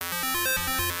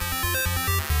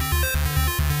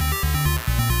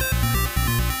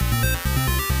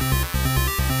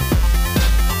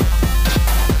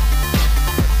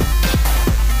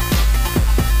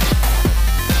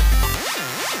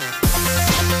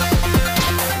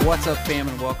What's up, fam,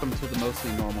 and welcome to the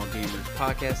Mostly Normal Gamers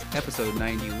podcast, episode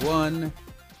 91.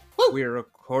 We're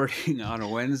recording on a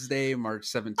Wednesday, March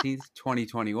 17th,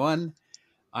 2021.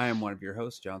 I am one of your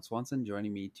hosts, John Swanson.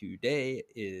 Joining me today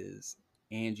is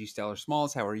Angie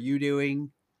Stellar-Smalls. How are you doing?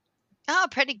 Oh,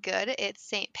 pretty good. It's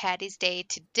St. Patty's Day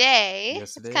today.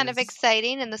 Yes, it It's kind of is.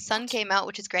 exciting, and the sun came out,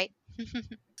 which is great.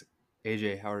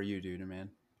 AJ, how are you doing,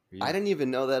 man? I didn't even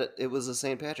know that it was a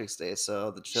St. Patrick's Day, so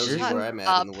that shows you Shut where I'm at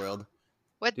up. in the world.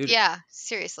 What? Dude. Yeah,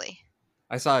 seriously.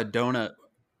 I saw a donut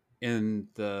in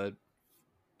the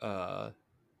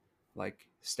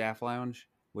staff lounge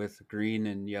with green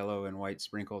and yellow and white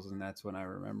sprinkles, and that's when I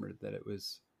remembered that it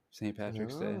was St.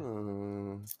 Patrick's Day.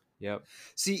 Yep.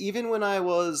 See, even when I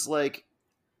was like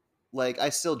I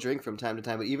still drink from time to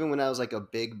time, but even when I was like a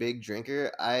big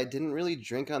drinker, I didn't really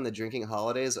drink on the drinking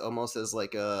holidays almost as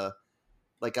like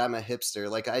I'm a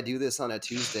hipster. Like, I do this on a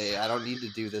Tuesday. I don't need to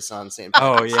do this on St.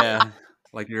 Patrick's Oh, yeah.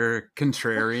 Like, you're a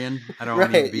contrarian. I don't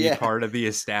need to Right, be yeah. part of the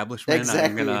establishment. Exactly.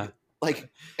 I'm gonna... Like,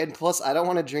 and plus, I don't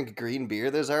want to drink green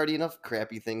beer. There's already enough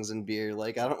crappy things in beer.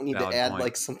 Like, I don't need Valid to add point.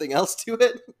 like something else to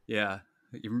it. Yeah.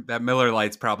 That Miller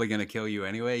Lite's probably going to kill you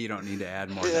anyway. You don't need to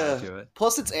add more to it.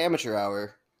 Plus, it's amateur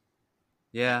hour.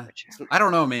 Yeah. I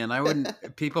don't know, man. I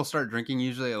wouldn't... People start drinking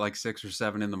usually at like 6 or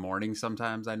 7 in the morning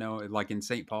sometimes. I know, like in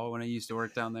St. Paul when I used to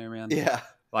work down there, man. Yeah.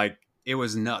 Like, it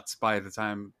was nuts by the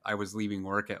time I was leaving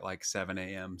work at like 7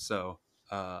 a.m. So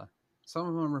some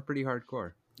of them are pretty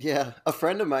hardcore. Yeah. A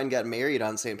friend of mine got married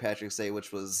on St. Patrick's Day,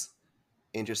 which was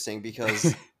interesting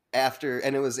because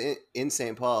and it was in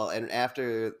St. Paul, and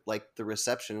after like the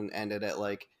reception ended at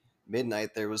like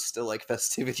midnight, there was still like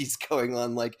festivities going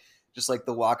on, like just like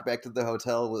the walk back to the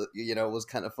hotel was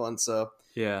kind of fun. So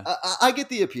Yeah. I get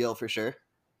the appeal for sure.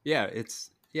 Yeah,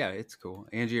 it's cool.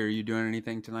 Angie, are you doing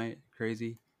anything tonight?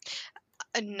 Crazy?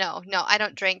 No, I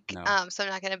don't drink. No. So I'm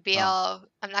not gonna be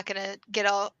I'm not gonna get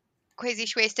all crazy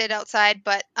wasted outside.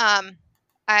 But I'm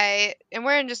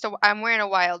wearing a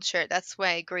Wild shirt. That's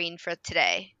my green for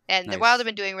today, and Nice. the Wild have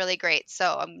been doing really great,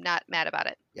 so I'm not mad about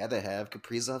it. Yeah, they have.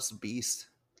 Kaprizov's a beast.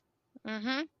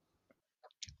 Mm-hmm.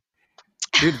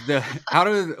 Dude, out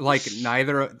of like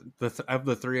neither of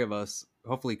the three of us,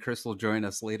 hopefully Chris will join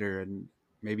us later, and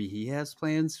maybe he has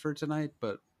plans for tonight.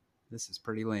 But this is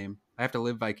pretty lame. I have to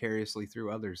live vicariously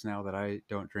through others now that I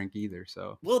don't drink either.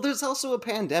 So Well, there's also a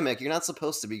pandemic. You're not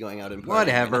supposed to be going out and partying.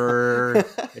 Whatever.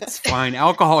 Right now. It's fine.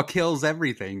 Alcohol kills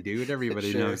everything, dude.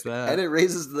 Everybody Sure. knows that. And it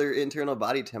raises their internal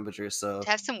body temperature, so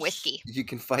Have some whiskey. you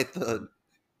can fight the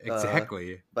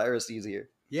Exactly. virus easier.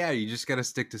 Yeah, you just got to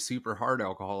stick to super hard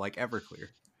alcohol like Everclear.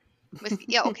 Whiskey.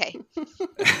 Yeah, okay.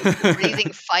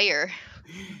 Breathing fire.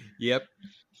 Yep.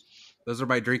 Those are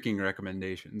my drinking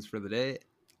recommendations for the day.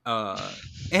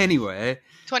 Anyway,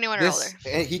 21 or older.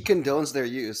 And he condones their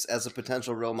use as a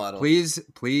potential role model. please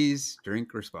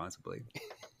drink responsibly,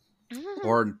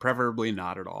 or preferably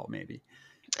not at all. Maybe.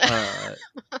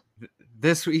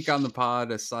 This week on the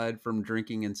pod, aside from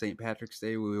drinking and St. Patrick's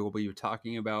Day, we will be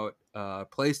talking about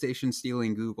PlayStation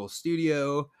stealing Google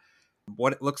Studio,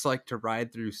 what it looks like to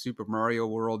ride through Super Mario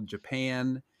World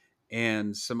Japan,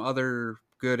 and some other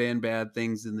good and bad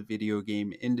things in the video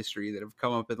game industry that have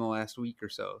come up in the last week or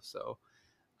so. So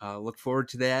look forward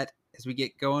to that. As we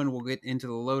get going, we'll get into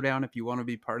the lowdown. If you want to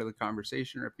be part of the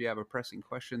conversation, or if you have a pressing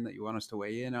question that you want us to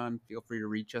weigh in on, feel free to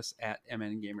reach us at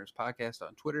MN Gamers Podcast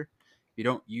on Twitter. If you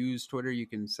don't use Twitter, you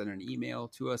can send an email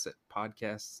to us at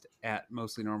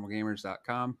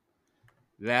podcast@mostlynormalgamers.com.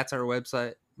 That's our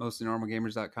website,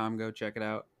 mostlynormalgamers.com. Go check it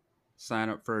out. Sign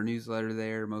up for our newsletter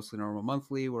there, Mostly Normal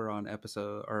Monthly. We're on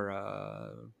episode,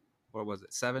 what was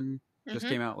it, 7? Just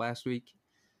came out last week.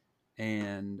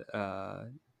 And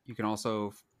you can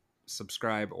also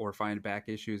subscribe or find back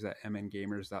issues at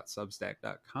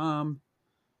mngamers.substack.com.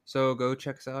 So go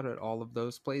check us out at all of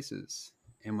those places.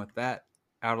 And with that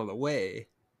out of the way,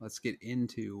 let's get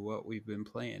into what we've been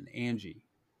playing. Angie,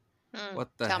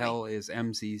 what the hell is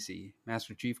MCC?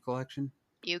 Master Chief Collection?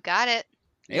 You got it.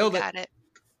 Nailed it.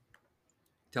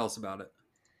 Tell us about it.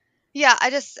 Yeah,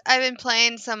 I've been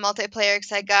playing some multiplayer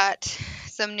because I got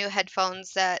some new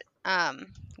headphones that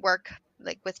work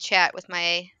like with chat with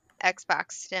my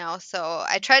Xbox now. So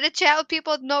I try to chat with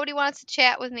people. Nobody wants to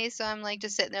chat with me, so I'm like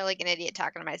just sitting there like an idiot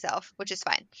talking to myself, which is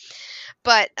fine.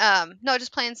 But no,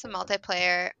 just playing some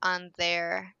multiplayer on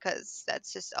there because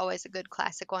that's just always a good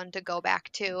classic one to go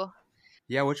back to.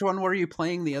 Yeah, which one were you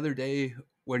playing the other day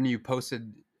when you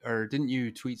posted, or didn't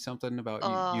you tweet something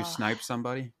about you sniped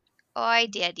somebody? Oh, I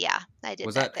did. Yeah, I did.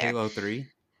 Was that there. Halo 3?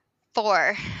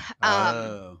 4.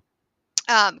 Oh.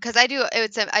 Because I do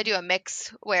a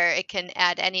mix where it can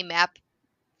add any map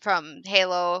from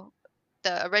Halo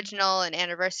the original and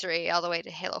Anniversary all the way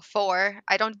to Halo 4.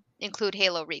 I don't include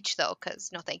Halo Reach though,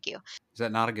 because no thank you. Is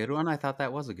that not a good one? I thought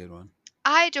that was a good one.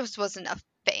 I just wasn't a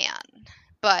fan.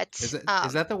 But Is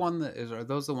that the one that is? Are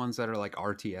those the ones that are like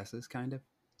RTSs kind of?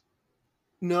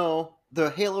 No,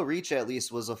 the Halo Reach at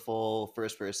least was a full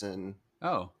first person.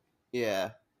 Oh,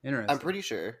 Yeah, interesting. I'm pretty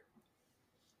sure.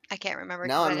 I can't remember.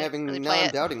 Now 'cause I I'm didn't really play now I'm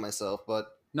it. doubting myself, but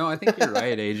No, I think you're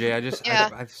right, AJ. Yeah.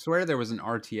 I swear there was an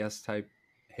RTS type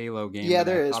Halo game. Yeah, and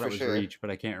there I is, thought for it was sure. Reach, but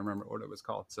I can't remember what it was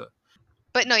called. So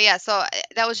But no, yeah. So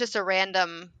that was just a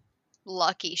random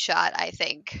lucky shot, I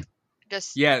think.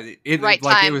 Just yeah, it right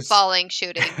like time, it was falling,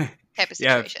 shooting type of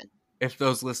Yeah, situation. if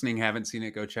those listening haven't seen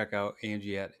it, go check out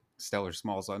Angie at Stellar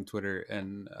Smalls on Twitter,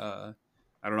 and I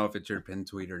don't know if it's your pin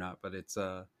tweet or not, but it's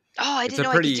Oh, I it's didn't a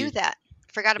know I could do that.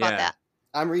 Forgot about yeah, that.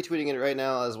 I'm retweeting it right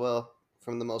now as well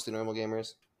from the Mostly Normal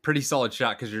Gamers. pretty solid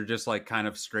shot because you're just like kind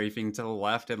of strafing to the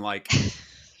left and like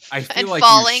I feel And like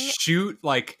falling. you shoot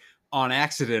like on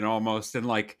accident almost, and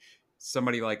like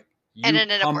somebody like you And it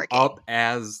ended up come working. up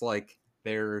as like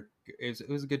it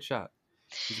was a good shot.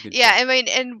 It was a good Yeah, shot. I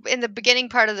mean, in the beginning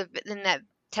part of in that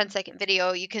 10-second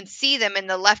video, you can see them in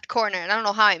the left corner, and I don't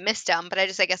know how I missed them, but I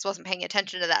guess wasn't paying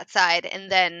attention to that side,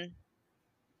 and then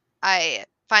I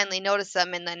finally noticed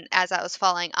them, and then as I was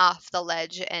falling off the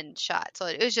ledge and shot, so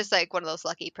it was just like one of those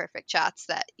lucky perfect shots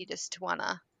that you just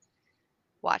wanna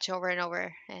watch over and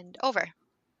over and over.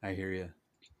 I hear you.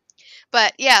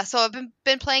 But yeah, so I've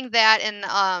been playing that, and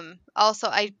also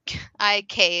I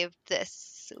caved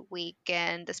this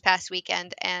past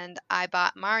weekend, and I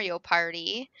bought Mario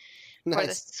Party for the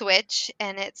Nice. Switch,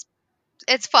 and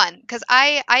it's fun because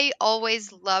I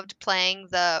always loved playing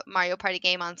the Mario Party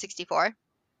game on 64.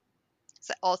 It's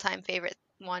an all-time favorite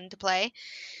one to play.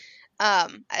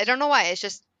 I don't know why, it's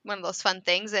just one of those fun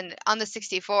things. And on the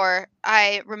 64,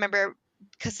 I remember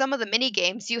because some of the mini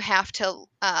games you have to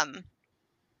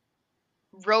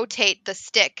rotate the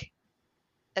stick.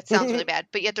 That sounds really bad,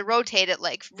 but you have to rotate it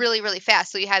like really, really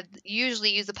fast. So you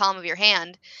usually use the palm of your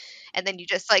hand, and then you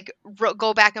just like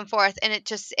go back and forth,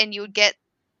 and you would get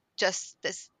just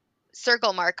this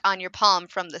circle mark on your palm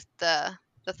from the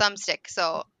thumbstick.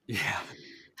 So Yeah.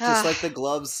 Just like the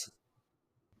gloves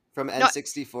from No.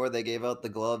 N64, they gave out the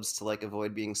gloves to like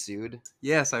avoid being sued.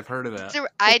 Yes, I've heard of that.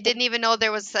 I didn't even know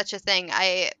there was such a thing.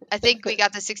 I think we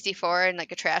got the 64 in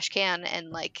like a trash can and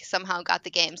like somehow got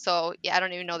the game. So yeah, I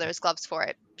don't even know there was gloves for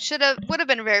it. Would have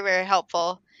been very, very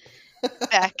helpful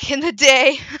back in the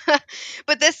day.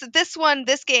 But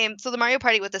this game, so the Mario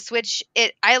Party with the Switch,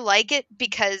 I like it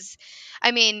because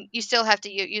I mean, you still have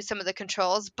to use some of the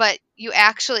controls, but you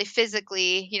actually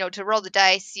physically, to roll the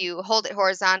dice, you hold it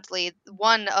horizontally.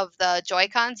 One of the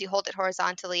Joy-Cons, you hold it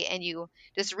horizontally and you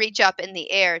just reach up in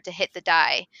the air to hit the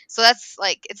die. So that's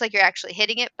like, it's like you're actually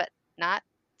hitting it, but not at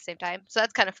the same time. So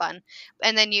that's kind of fun.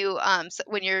 And then so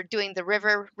when you're doing the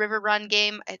river run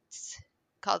game, it's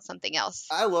called something else.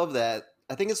 I love that.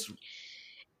 I think it's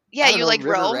Yeah, I don't you know, like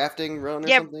river row. rafting run or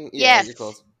Yeah, something. Yeah, yes. you're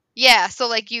close. Yeah, so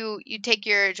like you take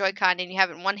your Joy-Con and you have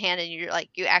it in one hand and you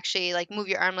actually like move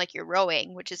your arm like you're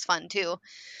rowing, which is fun too.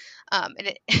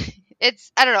 And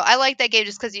it's I don't know, I like that game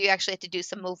just because you actually have to do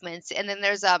some movements. And then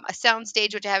there's a sound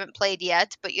stage which I haven't played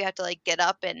yet, but you have to like get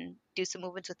up and do some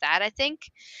movements with that, I think.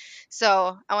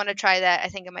 So I want to try that. I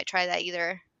think I might try that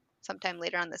either sometime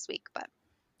later on this week. But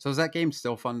So is that game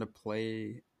still fun to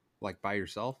play like by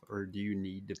yourself, or do you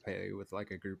need to play with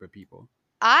like a group of people?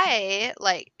 I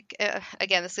like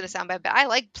again, this is gonna sound bad, but I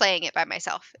like playing it by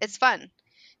myself. It's fun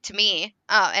to me,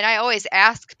 and I always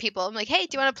ask people. I'm like, "Hey,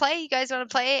 do you want to play? You guys want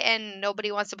to play?" And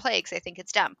nobody wants to play because they think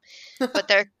it's dumb. But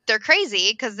they're crazy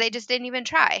because they just didn't even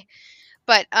try.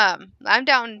 But I'm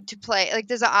down to play. Like,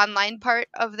 there's an online part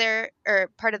of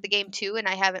part of the game too, and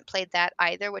I haven't played that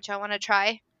either, which I want to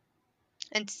try.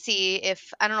 And see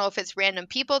if I don't know if it's random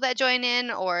people that join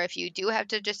in or if you do have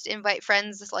to just invite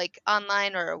friends like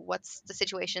online or what's the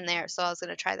situation there. So I was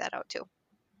gonna try that out too.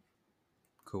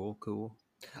 Cool.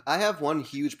 I have one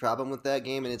huge problem with that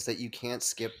game, and it's that you can't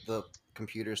skip the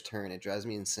computer's turn. It drives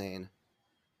me insane.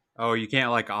 Oh, you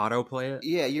can't like auto play it?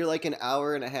 Yeah, you're like an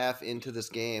hour and a half into this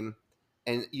game,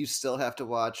 and you still have to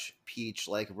watch Peach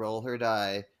like roll her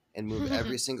die and move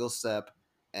every single step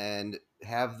and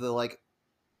have the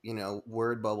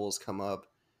word bubbles come up,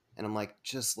 and I'm like,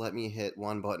 just let me hit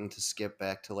one button to skip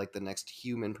back to like the next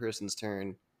human person's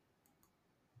turn.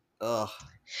 Ugh,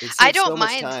 it I saves don't so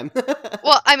much mind. time.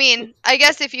 Well, I mean, I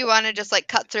guess if you want to just like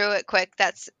cut through it quick,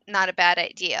 that's not a bad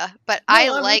idea. But No, I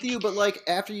I'm like with you, but like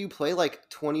after you play like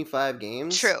 25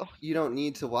 games, True. you don't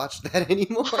need to watch that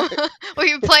anymore. Well,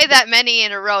 you play that many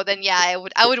in a row, then yeah,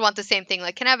 I would want the same thing.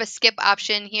 Like, can I have a skip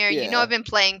option here? You know, Yeah. I've been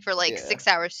playing for like Yeah. 6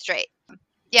 hours straight.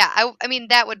 Yeah, I mean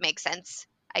that would make sense,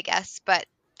 I guess. But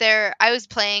I was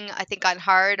playing, I think, on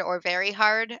hard or very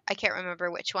hard. I can't remember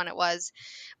which one it was,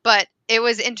 but it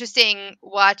was interesting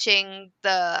watching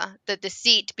the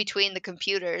deceit between the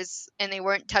computers, and they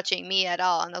weren't touching me at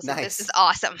all. And I was like, this is Nice.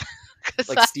 awesome. 'Cause,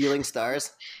 Like stealing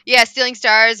stars. yeah, stealing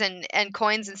stars and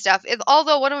coins and stuff.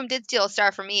 Although one of them did steal a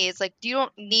star from me, it's like you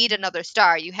don't need another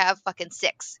star. You have fucking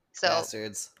 6. So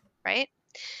Bastards. right.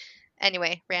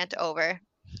 Anyway, rant over.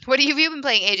 What have you been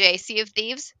playing, AJ? Sea of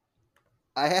Thieves?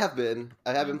 I have been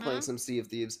playing Mm-hmm. some Sea of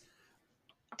Thieves,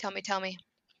 Tell me.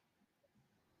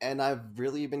 and I've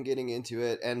really been getting into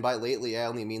it. And by lately, I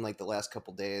only mean like the last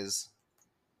couple days.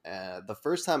 The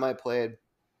first time I played,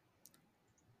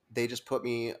 they just put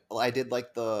me. I did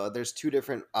like there's 2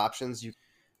 different options. You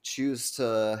choose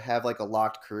to have like a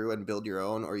locked crew and build your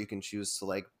own, or you can choose to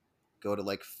like go to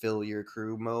like fill your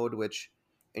crew mode, which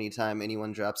anytime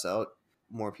anyone drops out,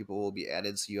 more people will be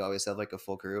added, so you always have like a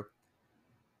full crew.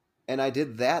 And I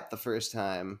did that the first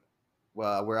time,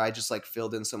 where I just like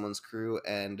filled in someone's crew,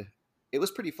 and it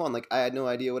was pretty fun. Like I had no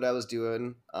idea what I was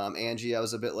doing. Angie, I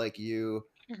was a bit like you.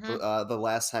 Mm-hmm. The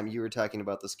last time you were talking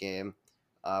about this game,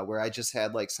 where I just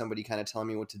had like somebody kind of telling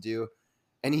me what to do,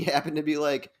 and he happened to be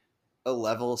like a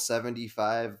level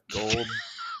 75 gold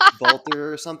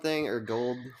vaulter or something, or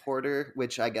gold hoarder,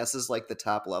 which I guess is like the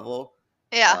top level.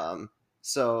 Yeah.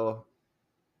 So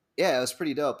yeah, it was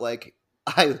pretty dope. Like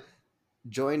I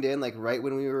joined in like right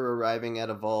when we were arriving at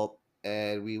a vault,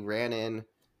 and we ran in,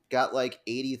 got like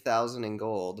 80,000 in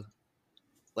gold.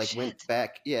 Like Shit.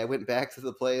 went back to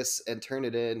the place and turned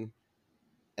it in,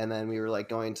 and then we were like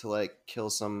going to like kill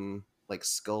some like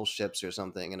skull ships or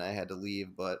something, and I had to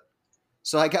leave. But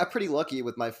so I got pretty lucky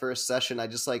with my first session. I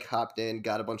just like hopped in,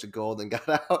 got a bunch of gold, and got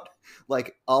out,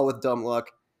 like all with dumb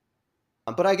luck.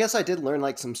 But I guess I did learn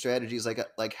like some strategies,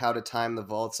 like how to time the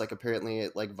vaults. Like apparently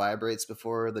it like vibrates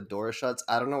before the door shuts.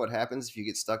 I don't know what happens if you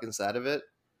get stuck inside of it,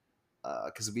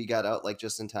 because we got out like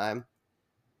just in time.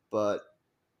 But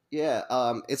yeah,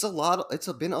 it's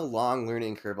been a long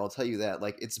learning curve. I'll tell you that.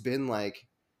 Like it's been like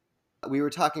we were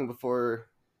talking before,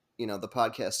 the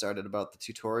podcast started about the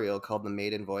tutorial called the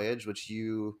Maiden Voyage, which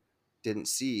you didn't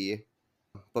see,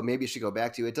 but maybe you should go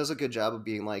back to. It does a good job of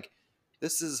being like,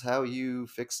 this is how you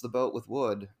fix the boat with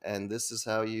wood, and this is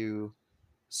how you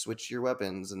switch your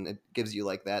weapons, and it gives you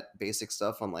like that basic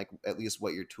stuff on like at least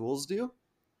what your tools do.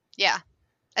 Yeah.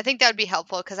 I think that would be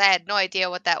helpful because I had no idea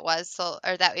what that was,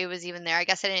 or that it was even there. I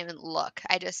guess I didn't even look.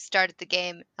 I just started the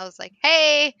game. I was like,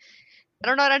 hey, I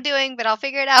don't know what I'm doing, but I'll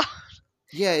figure it out.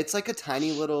 Yeah, it's like a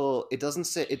tiny little. It doesn't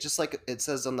say. It just like it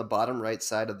says on the bottom right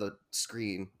side of the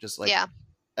screen, just like Yeah.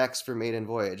 X for Maiden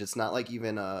Voyage. It's not like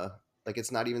even like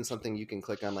it's not even something you can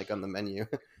click on like on the menu.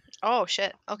 Oh,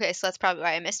 shit. Okay, so that's probably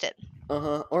why I missed it.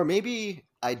 Or maybe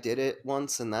I did it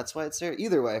once and that's why it's there.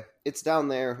 Either way, it's down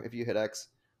there if you hit X.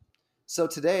 So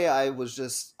today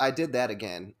I did that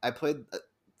again. I played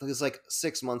it was like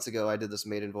 6 months ago I did this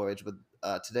Maiden Voyage,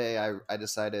 but today I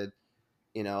decided,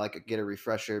 like get a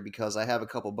refresher because I have a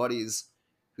couple buddies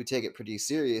who take it pretty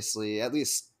seriously, at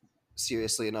least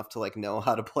seriously enough to like know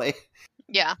how to play.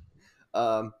 Yeah.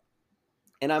 Um,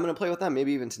 and I'm gonna play with them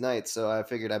maybe even tonight. So I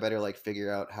figured I better like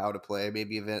figure out how to play.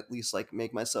 Maybe even at least like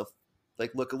make myself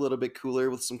like look a little bit cooler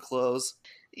with some clothes.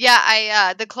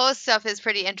 Yeah, the clothes stuff is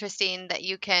pretty interesting that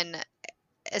you can,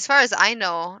 as far as I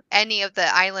know, any of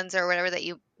the islands or whatever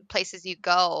places you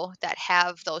go that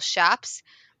have those shops,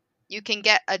 you can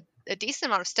get a decent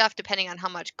amount of stuff depending on how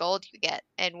much gold you get.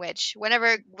 And when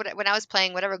I was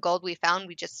playing, whatever gold we found,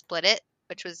 we just split it,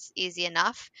 which was easy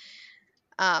enough.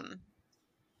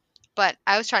 But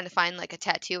I was trying to find like a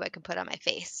tattoo I can put on my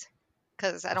face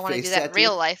because I don't want to do that in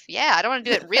real life. Yeah, I don't want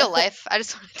to do it in real life. I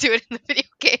just want to do it in the video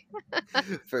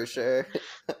game. For sure.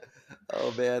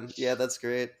 Oh man, yeah, that's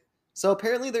great. So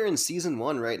apparently they're in season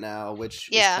 1 right now, which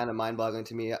is kind of mind-boggling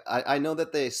to me. I know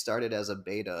that they started as a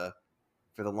beta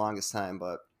for the longest time,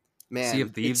 but man, Sea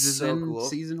of Thieves it's is so in cool.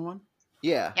 season 1.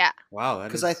 Yeah. Wow,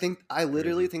 because I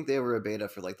literally think they were a beta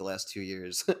for like the last 2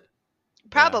 years.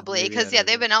 Probably maybe because that is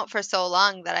they've it. been out for so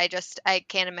long that I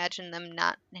can't imagine them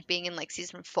not being in like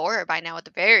season 4 by now at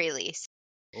the very least.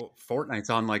 Oh, Fortnite's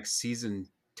on like season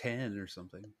 10 or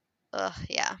something. Ugh,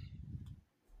 yeah.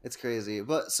 It's crazy.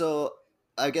 But so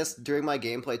I guess during my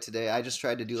gameplay today, I just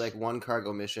tried to do like one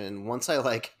cargo mission. Once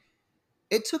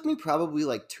it took me probably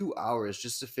like 2 hours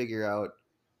just to figure out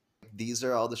these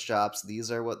are all the shops, these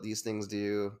are what these things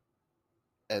do,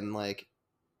 and like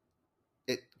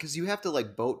it because you have to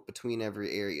like boat between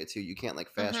every area too. You can't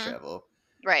like fast travel,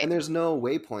 Right. and there's no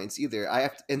waypoints either.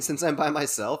 And since I'm by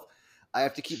myself, I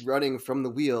have to keep running from the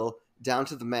wheel down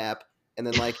to the map, and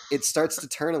then like it starts to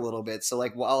turn a little bit. So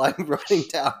like while I'm running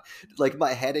down, like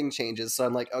my heading changes. So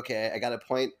I'm like, okay, I got to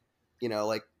point,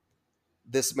 like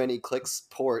this many clicks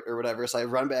port or whatever. So I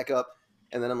run back up,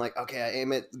 and then I'm like, okay, I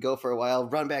aim it, go for a while,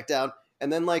 run back down,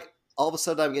 and then like all of a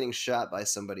sudden I'm getting shot by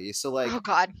somebody. So like Oh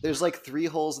God. there's like 3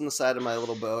 holes in the side of my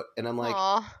little boat, and I'm like,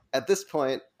 Aw. at this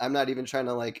point, I'm not even trying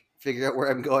to like figure out where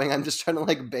I'm going. I'm just trying to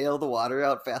like bail the water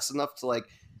out fast enough to like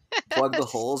plug the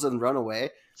holes and run away.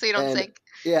 So you don't And sink.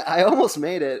 yeah, I almost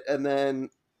made it, and then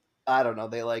I don't know,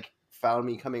 they like found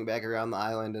me coming back around the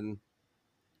island, and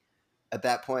at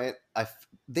that point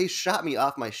they shot me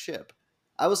off my ship.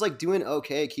 I was like doing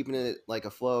okay, keeping it like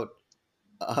afloat,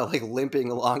 like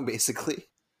limping along basically.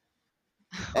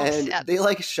 Oh, And sad. they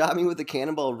like shot me with a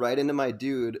cannonball right into my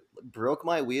dude, broke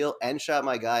my wheel, and shot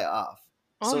my guy off.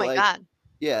 Oh So my like, God.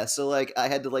 yeah, so like I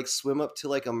had to like swim up to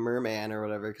like a merman or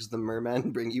whatever, because the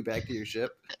mermen bring you back to your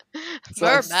ship. So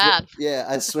Merman.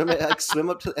 I swim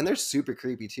up to, and they're super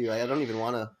creepy too. I don't even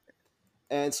want to.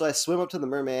 And so I swim up to the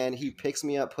merman. He picks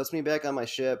me up, puts me back on my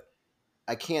ship.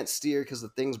 I can't steer because the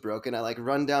thing's broken. I like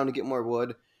run down to get more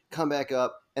wood, come back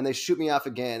up, and they shoot me off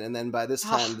again. And then by this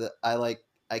time,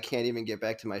 I can't even get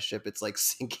back to my ship. It's like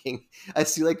sinking. I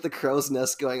see like the crow's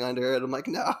nest going under it. I'm like,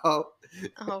 no. Oh,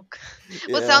 well,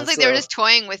 Yeah, it sounds like they were so- just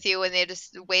toying with you and they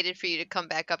just waited for you to come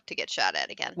back up to get shot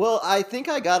at again. Well, I think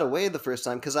I got away the first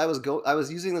time because I was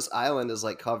using this island as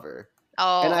like cover,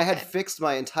 Oh, and I had okay. fixed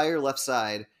my entire left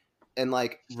side. And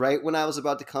like right when I was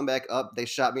about to come back up, they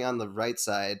shot me on the right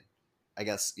side. I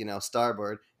guess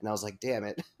starboard, and I was like, damn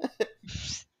it.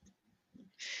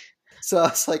 So I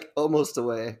was like almost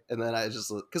away, and then I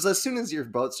just, because as soon as your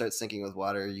boat starts sinking with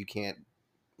water, you can't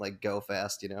like go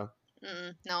fast, No.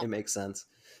 It makes sense.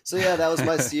 So yeah, that was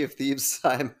my Sea of Thieves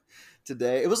time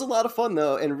today. It was a lot of fun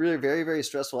though, and really very, very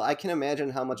stressful. I can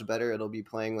imagine how much better it'll be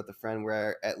playing with a friend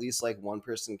where at least like one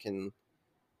person can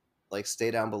like stay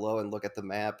down below and look at the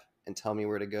map and tell me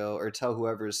where to go, or tell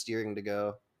whoever is steering to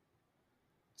go.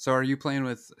 So are you playing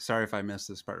with, sorry if I missed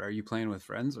this part, are you playing with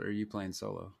friends or are you playing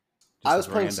solo? I Just was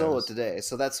as playing solo randos? today,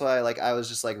 so that's why like I was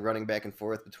just like running back and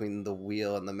forth between the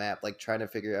wheel and the map, like trying to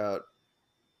figure out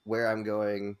where I'm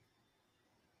going,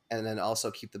 and then also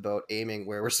keep the boat aiming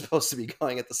where we're supposed to be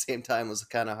going at the same time was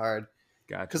kind of hard.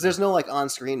 Gotcha. Because there's no like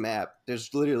on-screen map.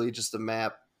 There's literally just a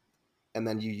map, and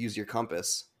then you use your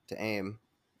compass to aim.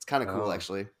 It's kind of cool, Oh.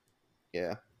 actually.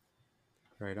 Yeah.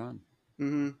 Right on.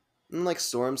 Mm-hmm. And like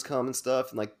storms come and stuff,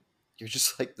 and like you're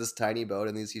just like this tiny boat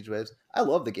in these huge waves. I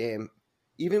love the game.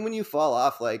 Even when you fall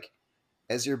off, like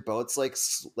as your boat's like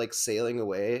sailing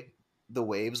away, the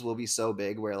waves will be so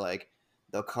big where like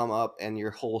they'll come up and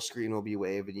your whole screen will be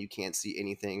wave and you can't see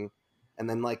anything. And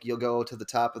then like you'll go to the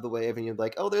top of the wave and you're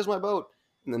like, oh, there's my boat.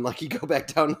 And then like you go back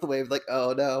down to the wave, like,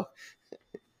 oh no.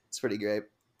 It's pretty great.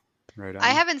 Right on. I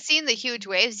haven't seen the huge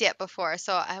waves yet before,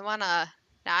 so I wanna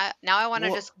now I wanna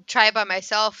Well- just try by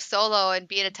myself solo and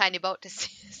be in a tiny boat to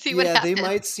see what Yeah, happens. they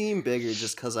might seem bigger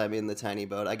just because I'm in the tiny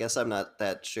boat. I guess I'm not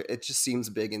that sure. It just seems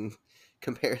big in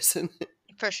comparison.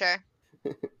 For sure.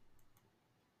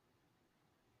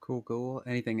 Cool.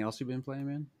 Anything else you've been playing,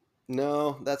 man?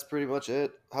 No, that's pretty much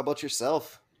it. How about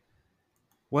yourself?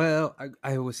 Well,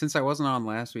 I was, since I wasn't on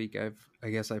last week, I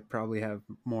guess I probably have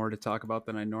more to talk about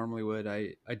than I normally would.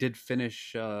 I did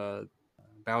finish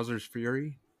Bowser's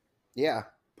Fury Yeah.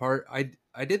 part.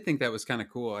 I did think that was kind of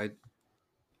cool.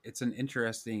 It's an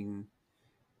interesting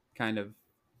kind of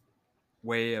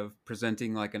way of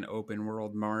presenting like an open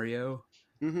world Mario.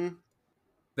 Mm-hmm.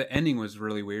 The ending was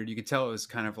really weird. You could tell it was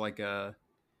kind of like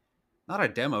not a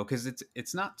demo, because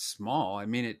it's not small. I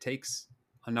mean, it takes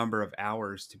a number of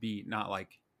hours to beat, not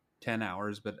like 10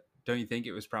 hours, but don't you think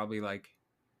it was probably like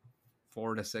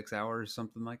 4 to 6 hours,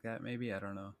 something like that? Maybe, I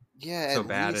don't know. Yeah. So at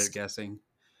bad least, at guessing.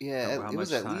 Yeah, how it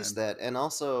was much at least time. that. And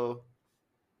also,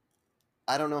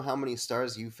 I don't know how many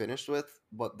stars you finished with,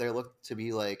 but there looked to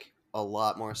be like a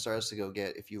lot more stars to go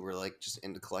get if you were like just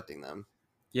into collecting them.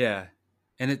 Yeah,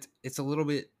 and it's a little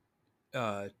bit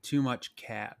too much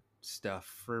cat stuff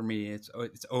for me. It's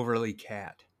overly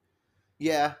cat.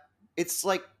 Yeah. It's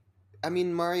like, I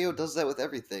mean, Mario does that with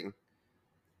everything.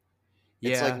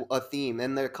 Yeah, It's like a theme,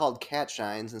 and they're called cat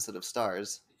shines instead of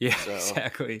stars. yeah, So-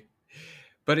 exactly.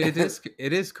 But it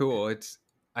is cool.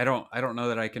 I don't know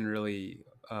that I can really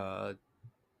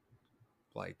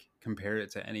like compare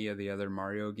it to any of the other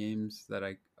Mario games that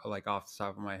I like off the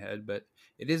top of my head, but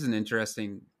it is an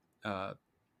interesting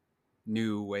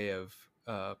new way of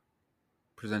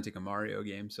presenting a Mario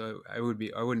game. So I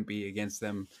wouldn't be against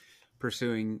them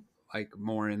pursuing like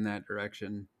more in that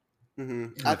direction. Mm-hmm.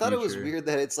 in I the thought it was future. weird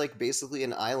that it's like basically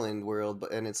an island world,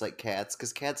 and it's like cats,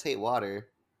 because cats hate water.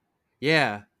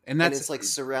 Yeah, And and it's like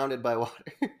surrounded by water.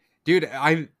 dude,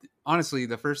 I honestly,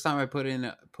 the first time I put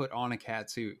on a cat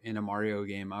suit in a Mario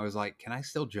game, I was like, can I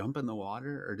still jump in the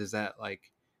water, or does that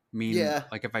like mean Yeah.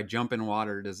 like if I jump in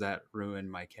water, does that ruin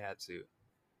my cat suit?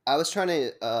 I was trying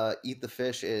to eat the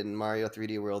fish in Mario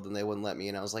 3D World, and they wouldn't let me.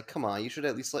 And I was like, "Come on, you should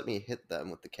at least let me hit them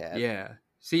with the cat." Yeah.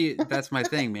 See, that's my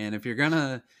thing, man. If you're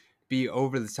gonna be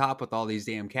over the top with all these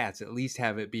damn cats, at least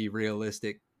have it be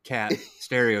realistic cat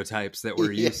stereotypes that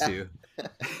we're used Yeah. to.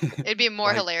 It'd be more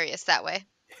Like- hilarious that way.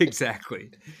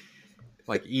 Exactly.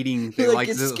 Like eating, He they like like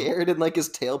gets scared and like his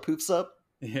tail poops up.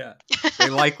 Yeah. They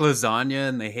like lasagna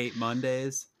and they hate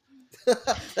Mondays.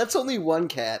 That's only one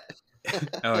cat.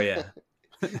 Oh yeah.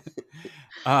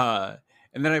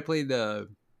 And then I played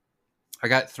I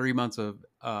got 3 months of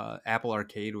Apple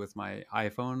Arcade with my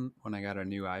iPhone when I got a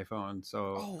new iPhone.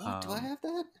 So Oh, what? Do I have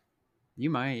that? you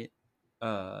might.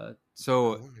 I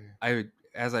So wonder.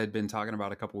 as I had been talking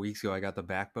about a couple weeks ago, I got the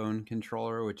Backbone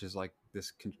controller, which is like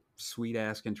this sweet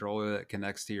ass controller that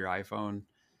connects to your iPhone.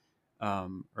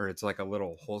 Or it's like a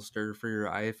little holster for your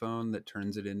iPhone that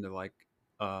turns it into like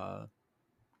a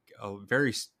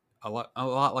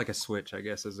lot like a Switch, I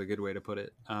guess is a good way to put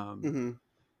it. Mhm.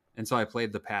 And so I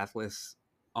played the Pathless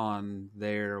on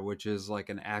there, which is like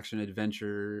an action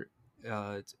adventure.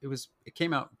 It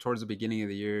came out towards the beginning of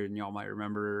the year, and y'all might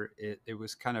remember it. It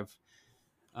was kind of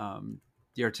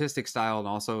the artistic style, and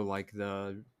also like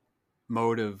the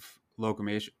mode of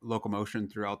locomotion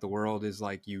throughout the world is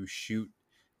like you shoot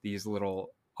these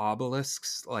little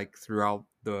obelisks like throughout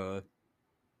the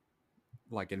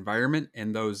like environment,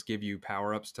 and those give you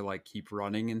power-ups to like keep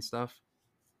running and stuff.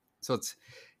 So it's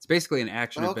basically an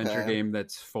action adventure Okay. game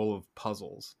that's full of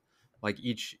puzzles. Like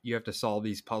you have to solve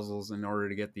these puzzles in order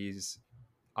to get these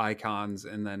icons,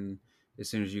 and then as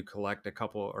soon as you collect a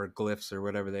couple, or glyphs or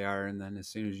whatever they are, and then as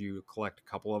soon as you collect a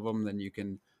couple of them, then you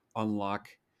can unlock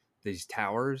these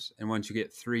towers. And once you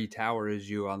get 3 towers,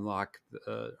 you unlock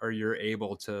or you're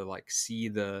able to like see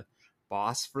the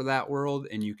boss for that world,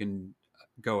 and you can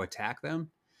go attack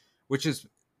them, which is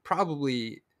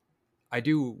probably, I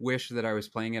do wish that I was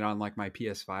playing it on like my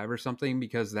PS5 or something,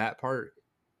 because that part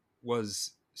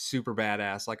was super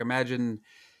badass. Like imagine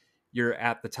you're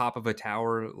at the top of a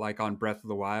tower like on Breath of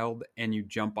the Wild, and you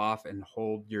jump off and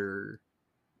hold your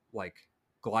like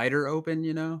glider open,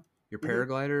 your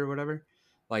paraglider or whatever.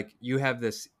 Like you have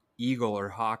this eagle or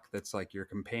hawk that's like your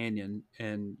companion,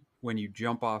 and when you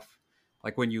jump off,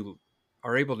 like when you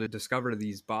are able to discover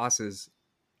these bosses,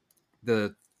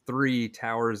 the 3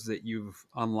 towers that you've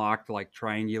unlocked like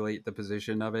triangulate the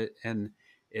position of it, and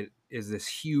it is this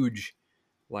huge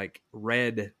like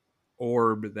red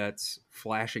orb that's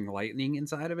flashing lightning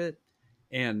inside of it,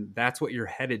 and that's what you're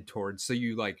headed towards. So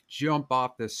you like jump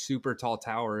off this super tall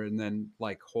tower and then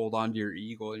like hold on to your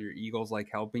eagle's like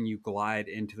helping you glide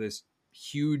into this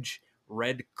huge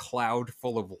red cloud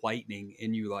full of lightning,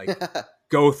 and you like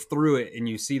go through it, and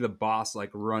you see the boss like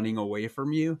running away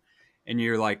from you, and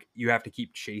you're like, you have to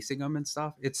keep chasing them and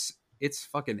stuff. It's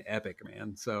fucking epic,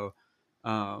 man. So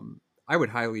I would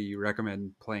highly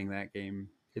recommend playing that game.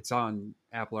 It's on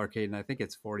Apple Arcade, and I think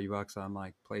it's $40 on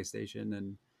like PlayStation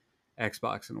and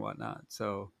Xbox and whatnot.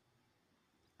 So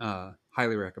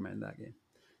highly recommend that game,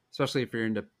 especially if you're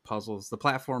into puzzles. The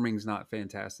platforming's not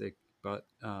fantastic, but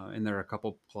and there are a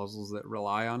couple puzzles that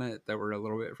rely on it that were a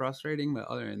little bit frustrating, but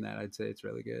other than that, I'd say it's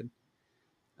really good.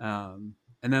 And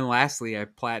then lastly, I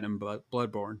platinum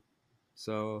Bloodborne.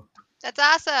 So That's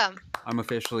awesome. I'm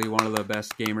officially one of the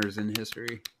best gamers in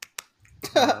history.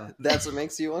 That's what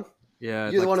makes you one? Yeah,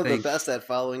 I'd You're like one to of thank- the best at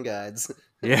following guides.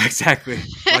 Yeah, exactly.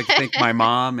 I'd like to thank my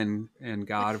mom and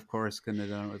God, of course. Couldn't have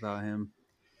done it without him.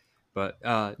 But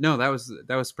no, that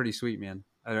was pretty sweet, man.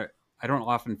 I don't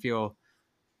often feel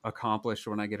accomplished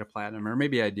when I get a platinum, or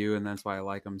maybe I do, and that's why I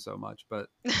like them so much. But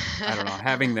I don't know.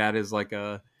 Having that is like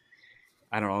a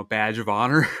badge of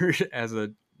honor as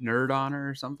a nerd honor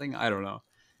or something. I don't know.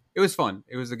 It was fun.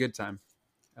 It was a good time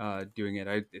doing it.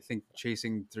 I think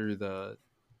chasing through the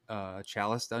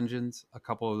Chalice dungeons, a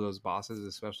couple of those bosses,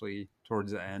 especially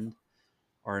towards the end,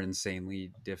 are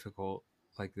insanely difficult.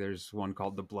 Like there's one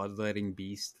called the Bloodletting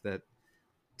Beast that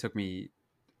took me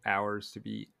hours to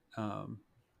beat.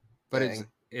 But Dang.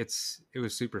 it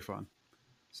was super fun.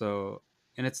 So,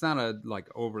 and it's not a like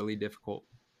overly difficult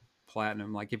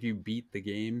platinum. Like if you beat the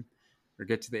game or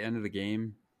get to the end of the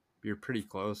game, you're pretty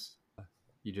close.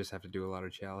 You just have to do a lot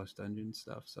of Chalice dungeon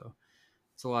stuff. So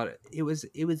it's a lot of, it was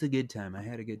a good time. I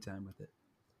had a good time with it.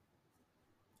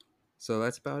 So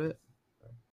that's about it.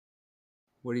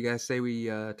 What do you guys say we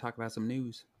talk about some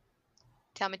news?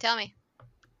 Tell me.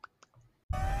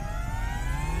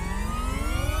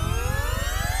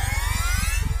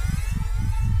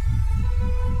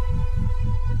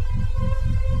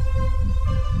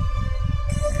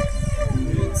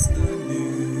 It's the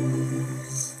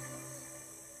news.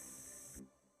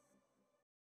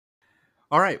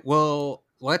 All right, well,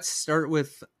 let's start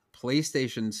with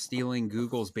PlayStation stealing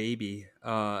Google's baby.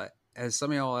 As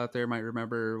some of y'all out there might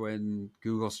remember, when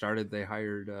Google started, they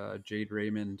hired Jade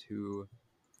Raymond, who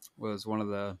was one of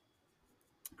the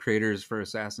creators for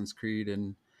Assassin's Creed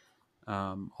and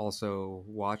also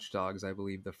Watch Dogs, I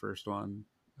believe the first one.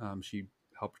 She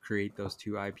helped create those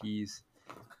two IPs.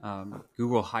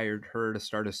 Google hired her to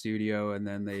start a studio, and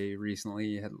then they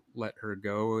recently had let her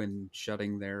go and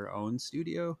shutting their own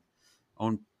studio,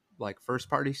 own like first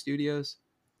party studios,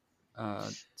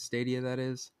 Stadia that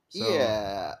is. So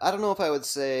Yeah, I don't know if I would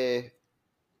say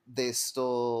they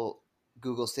stole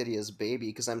Google Stadia's baby,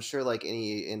 because I'm sure like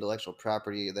any intellectual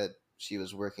property that she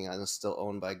was working on is still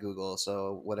owned by Google.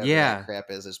 So whatever that yeah, crap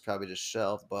is probably just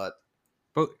shelved. But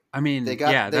but I they mean,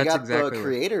 got yeah, they that's got the exactly what.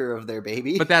 creator of their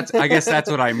baby. But that's I guess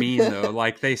that's what I mean though.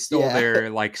 Like they stole Yeah. their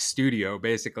like studio.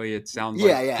 Basically, it sounds Yeah,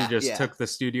 like she yeah, just yeah. took the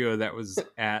studio that was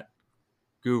at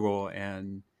Google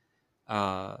and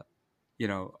uh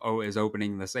is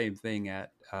opening the same thing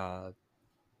at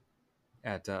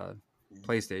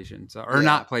PlayStation. So or Yeah.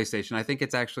 not PlayStation. I think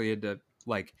it's actually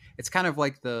like it's kind of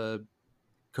like the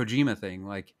Kojima thing.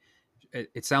 Like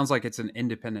it sounds like it's an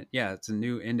independent. Yeah, it's a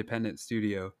new independent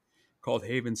studio called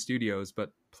Haven Studios,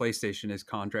 but PlayStation is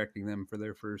contracting them for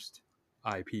their first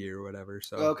IP or whatever.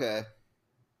 So Okay,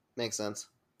 makes sense.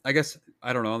 I guess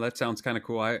I don't know. That sounds kind of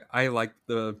cool. I like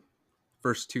the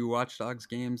first two Watch Dogs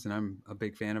games, and I'm a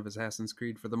big fan of Assassin's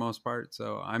Creed for the most part.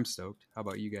 So I'm stoked. How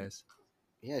about you guys?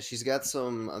 Yeah, she's got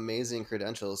some amazing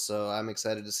credentials, so I'm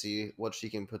excited to see what she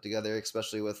can put together,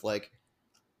 especially with like,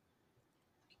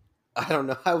 I don't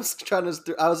know. I was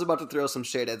about to throw some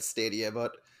shade at Stadia,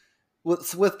 but with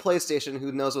PlayStation,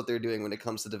 who knows what they're doing when it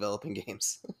comes to developing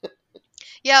games?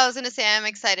 Yeah, I was gonna say I'm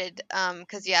excited.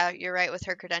 Because yeah, you're right with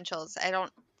her credentials.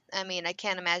 I mean, I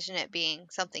can't imagine it being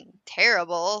something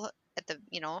terrible at the,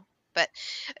 but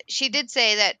she did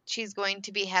say that she's going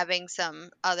to be having some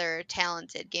other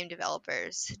talented game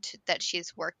developers that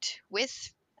she's worked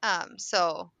with.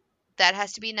 So that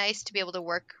has to be nice to be able to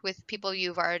work with people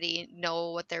you've already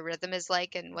know what their rhythm is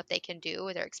like and what they can do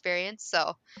with their experience.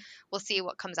 So we'll see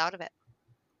what comes out of it.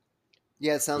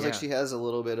 Yeah, it sounds like Yeah, she has a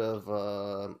little bit of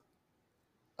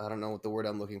I don't know what the word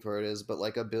I'm looking for it is, but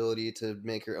like ability to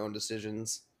make her own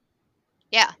decisions.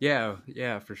 Yeah.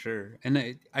 yeah, for sure.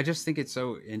 And I just think it's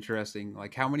so interesting.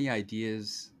 Like how many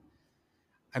ideas.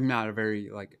 I'm not a very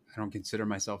like I don't consider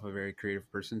myself a very creative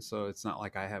person, so it's not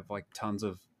like I have like tons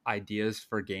of ideas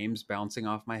for games bouncing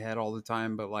off my head all the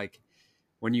time. But like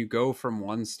when you go from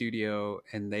one studio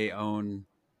and they own,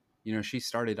 she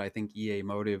started I think EA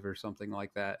Motive or something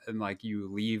like that, and like you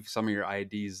leave some of your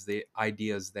ideas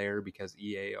there because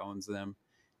EA owns them,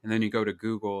 and then you go to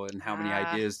Google and how many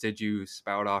Ah. ideas did you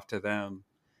spout off to them?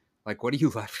 Like what are you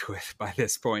left with by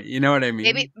this point? You know what I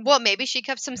mean? Maybe she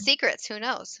kept some secrets. Who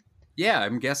knows? Yeah,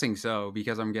 I'm guessing so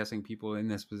because I'm guessing people in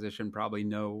this position probably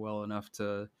know well enough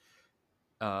to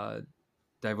uh,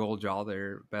 divulge all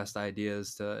their best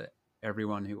ideas to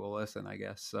everyone who will listen. I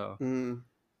guess so. Mm.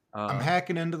 I'm Uh,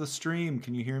 hacking into the stream.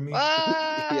 Can you hear me?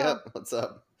 Whoa! Yep. What's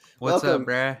up? what's up, Welcome.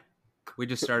 bruh? We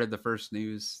just started the first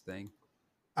news thing.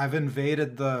 I've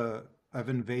invaded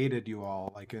you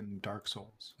all like in Dark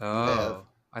Souls. You have. Oh,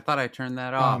 I thought I turned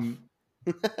that off.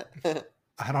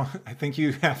 I think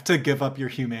you have to give up your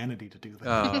humanity to do that.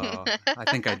 Oh, I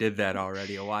think I did that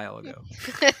already a while ago.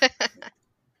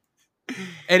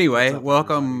 Anyway, What's up,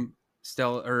 welcome,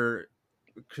 Stella or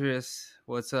Chris.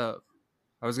 What's up?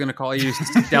 I was gonna call you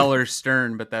Stellar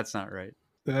Stern, but that's not right.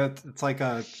 It's like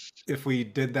if we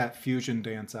did that fusion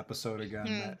dance episode again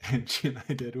Hmm. that Angie and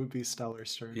I did, it would be Stellar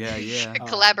Stern. Yeah, yeah. A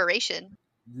collaboration.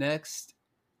 Next,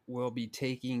 we'll be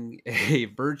taking a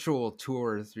virtual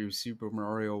tour through Super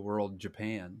Mario World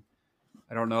Japan.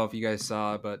 I don't know if you guys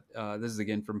saw, but this is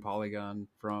again from Polygon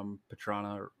from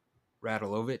Petrana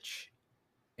Radilovich.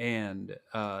 And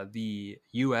the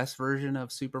US version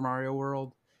of Super Mario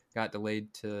World got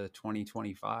delayed to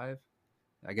 2025.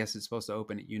 I guess it's supposed to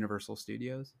open at Universal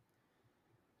Studios.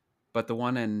 But the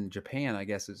one in Japan, I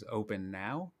guess, is open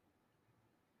now,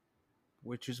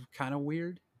 which is kind of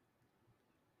weird.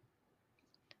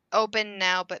 Open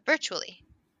now, but virtually,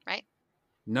 right?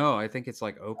 No, I think it's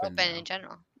like open Open now. in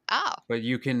general. Oh. But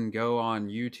you can go on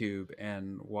YouTube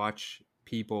and watch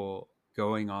people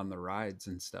going on the rides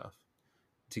and stuff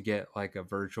to get like a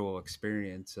virtual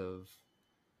experience of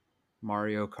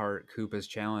Mario Kart Koopa's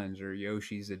Challenge or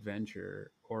Yoshi's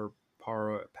Adventure or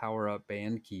Power Up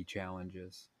Band Key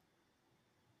challenges.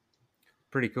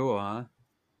 Pretty cool, huh?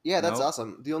 Yeah, that's Nope.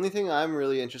 awesome. The only thing I'm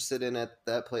really interested in at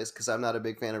that place, because I'm not a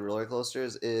big fan of roller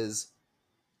coasters, is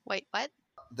Wait, what?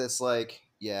 this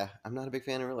yeah, I'm not a big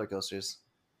fan of roller coasters.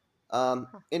 Huh.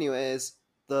 Anyways,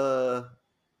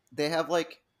 they have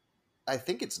I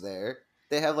think it's there.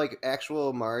 They have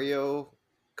actual Mario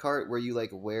Kart where you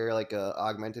wear a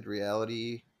augmented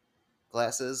reality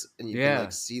glasses and you can Yeah.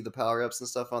 see the power ups and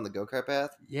stuff on the go kart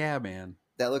path. Yeah, man.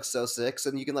 That looks so sick. So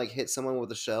then you can hit someone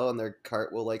with a shell and their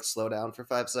cart will slow down for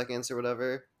 5 seconds or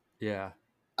whatever. Yeah.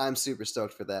 I'm super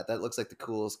stoked for that. That looks like the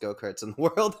coolest go karts in the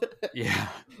world. Yeah.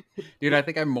 Dude, I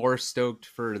think I'm more stoked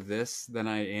for this than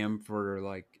I am for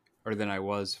or than I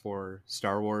was for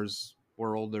Star Wars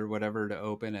World or whatever to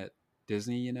open at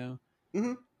Disney, you know?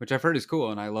 hmm Which I've heard is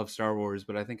cool and I love Star Wars,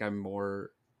 but I think I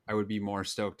would be more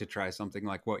stoked to try something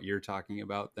like what you're talking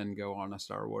about than go on a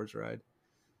Star Wars ride,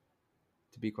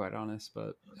 to be quite honest.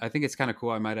 But I think it's kind of cool.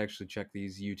 I might actually check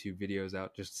these YouTube videos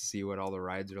out just to see what all the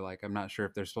rides are like. I'm not sure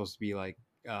if they're supposed to be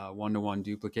one-to-one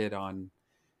duplicate on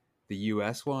the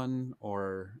US one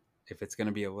or if it's going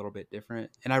to be a little bit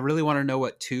different. And I really want to know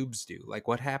what tubes do. Like,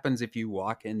 what happens if you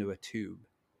walk into a tube?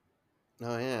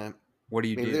 Oh yeah. What do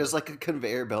you Maybe do? there's a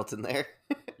conveyor belt in there.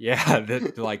 Yeah,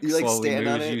 that You slowly stand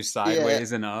on moves it. you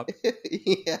sideways and up,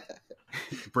 Yeah.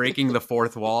 breaking the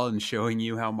fourth wall and showing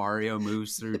you how Mario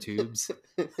moves through tubes.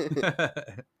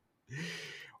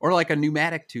 Or like a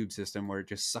pneumatic tube system where it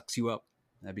just sucks you up.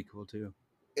 That'd be cool too.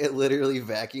 It literally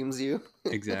vacuums you.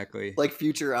 Exactly. Like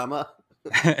Futurama.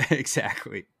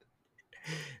 Exactly.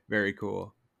 Very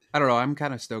cool. I don't know. I'm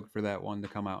kind of stoked for that one to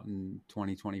come out in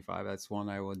 2025. That's one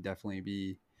I will definitely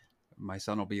be. My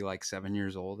son will be 7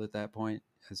 years old at that point.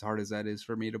 As hard as that is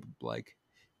for me to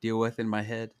deal with in my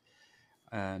head,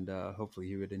 and hopefully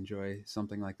he would enjoy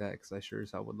something like that because I sure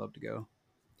as hell would love to go.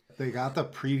 They got the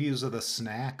previews of the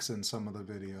snacks in some of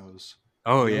the videos.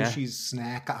 Oh yeah. Yoshi's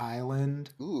Snack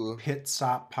Island, Ooh. Pit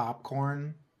Stop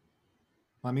Popcorn.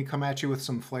 Let me come at you with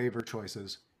some flavor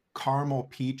choices: caramel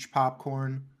peach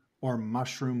popcorn or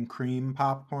mushroom cream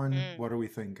popcorn. What are we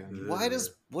thinking? What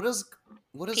does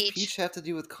Peach. peach have to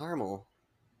do with caramel?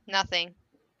 Nothing.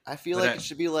 I feel But like it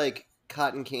should be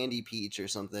cotton candy peach or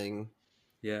something.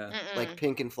 Yeah. Mm-mm.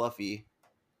 Pink and fluffy.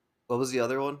 What was the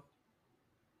other one?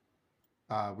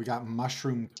 We got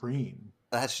mushroom cream.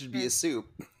 That should be a soup.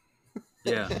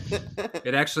 Yeah.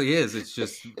 It actually is. It's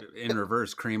just in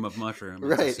reverse, cream of mushroom. It's a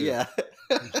Right, soup.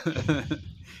 yeah.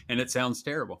 And it sounds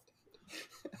terrible.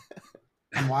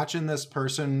 I'm watching this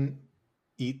person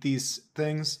eat these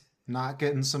things, not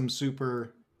getting some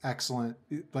super excellent,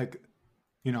 I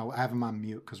have him on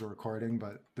mute because we're recording,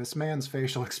 but this man's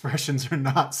facial expressions are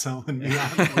not selling me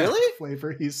on the Really?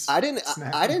 flavor he's I didn't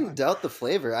snacking on. doubt the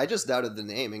flavor. I just doubted the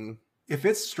naming. If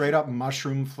it's straight up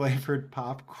mushroom flavored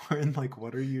popcorn,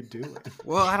 what are you doing?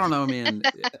 Well, I don't know, man.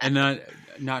 And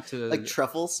not to Like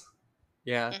truffles?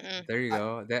 yeah, Mm-mm. there you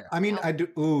go. I mean, I do.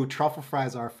 Ooh, truffle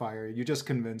fries are fire. You just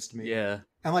convinced me. Yeah.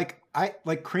 And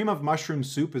I cream of mushroom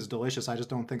soup is delicious. I just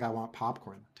don't think I want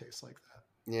popcorn that tastes like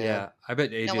that. Yeah. I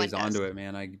bet No one AJ's does. onto it,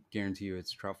 man. I guarantee you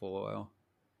it's truffle oil.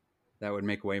 That would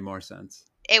make way more sense.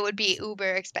 It would be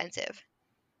uber expensive.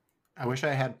 I wish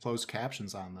I had closed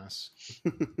captions on this.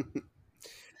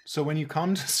 So when you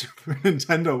come to Super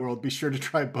Nintendo World, be sure to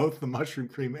try both the mushroom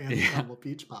cream and the caramel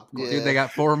peach popcorn. Yeah. Dude, they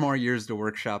got 4 more years to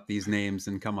workshop these names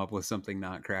and come up with something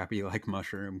not crappy like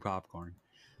mushroom popcorn.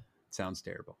 Sounds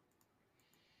terrible.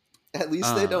 At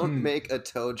least they don't make a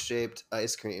toad-shaped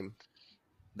ice cream.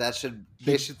 They should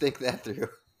think that through.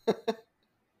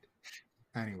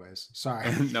 Anyways,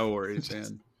 sorry. No worries,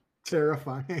 man.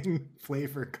 Terrifying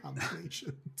flavor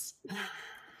combinations.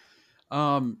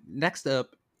 Next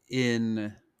up,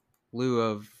 in lieu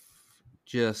of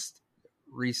just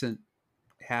recent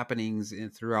happenings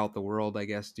throughout the world, I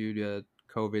guess, due to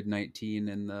COVID-19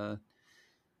 and the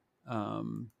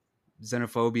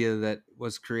xenophobia that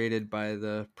was created by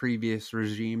the previous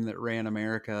regime that ran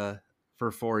America for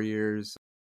 4 years,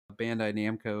 Bandai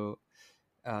Namco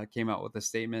came out with a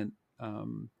statement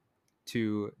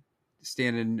to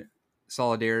stand in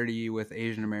solidarity with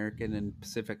Asian American and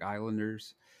Pacific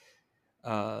Islanders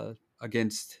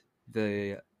against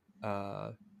the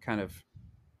kind of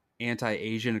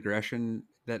anti-Asian aggression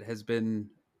that has been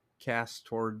cast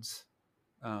towards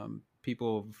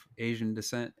people of Asian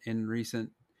descent in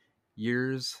recent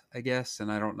years, I guess.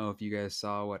 And I don't know if you guys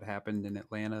saw what happened in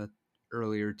Atlanta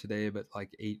earlier today, but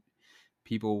 8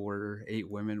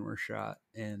 women were shot.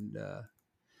 And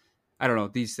I don't know,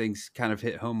 these things kind of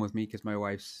hit home with me because my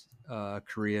wife's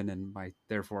Korean and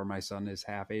therefore my son is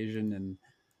half Asian. And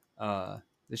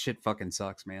this shit fucking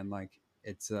sucks, man.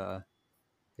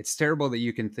 It's terrible that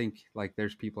you can think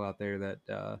there's people out there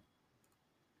that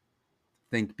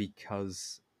think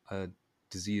because a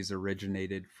disease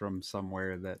originated from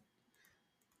somewhere that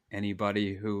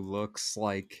anybody who looks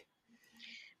like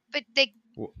But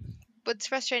w- what's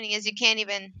frustrating is you can't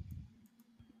even.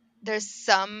 There's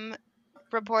some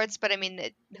reports, but I mean,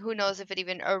 who knows if it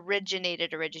even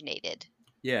originated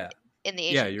yeah, in the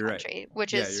yeah, Asian you're right. country,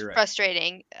 which Yeah, is you're right.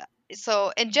 frustrating.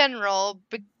 So in general,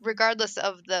 regardless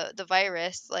of the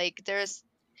virus, like there's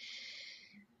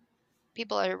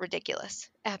people are ridiculous,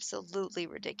 absolutely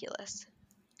ridiculous.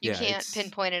 You Yeah, can't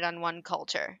pinpoint it on one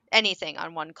culture, anything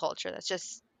on one culture. That's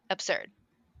just absurd.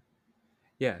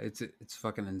 yeah, it's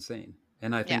fucking insane.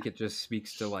 And I Yeah, think it just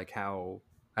speaks to like how,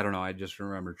 I don't know, I just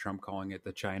remember Trump calling it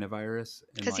the China virus,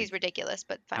 and because he's like ridiculous,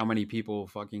 but how fine. many people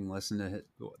fucking listen to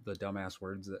the dumbass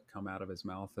words that come out of his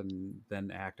mouth and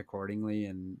then act accordingly.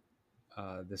 And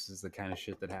this is the kind of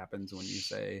shit that happens when you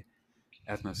say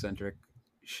ethnocentric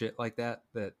shit like that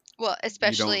Well, you don't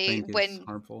especially think is when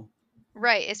harmful.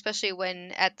 right, especially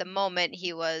when at the moment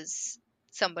he was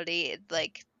somebody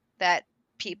like that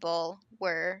people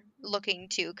were looking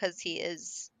to because he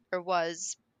is or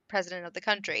was president of the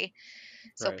country.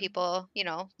 So Right. people,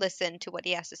 listen to what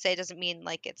he has to say. Doesn't mean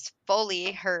like it's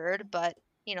fully heard, but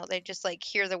they just like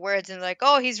hear the words and like,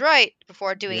 oh, he's right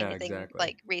before doing Yeah, anything exactly.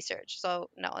 like research. So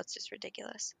no, it's just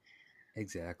ridiculous.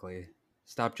 Exactly.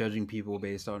 Stop judging people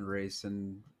based on race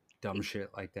and dumb shit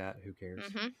like that. Who cares?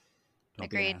 Mm-hmm. Don't be an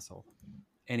Agreed. asshole.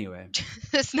 Anyway,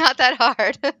 It's not that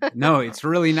hard. no, it's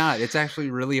really not. It's actually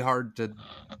really hard to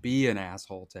be an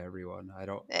asshole to everyone. I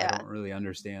Yeah. don't really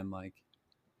understand like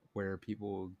where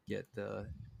people get the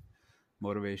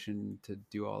motivation to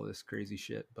do all this crazy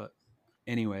shit. But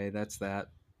anyway, that's that.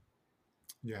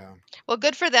 Yeah. Well,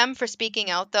 good for them for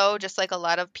speaking out, though, just like a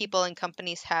lot of people and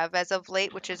companies have as of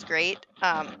late, which is great.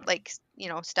 Like,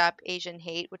 stop Asian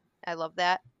hate. I love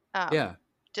that. Yeah.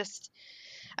 Just,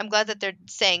 I'm glad that they're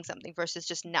saying something versus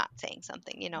just not saying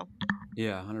something,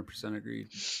 Yeah, 100% agreed.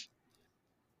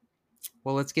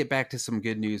 Well, let's get back to some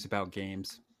good news about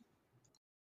games.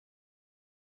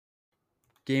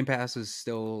 Game Pass is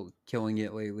still killing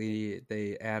it lately.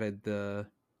 They added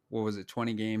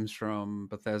 20 games from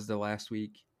Bethesda last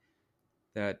week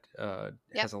that Yep.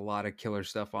 has a lot of killer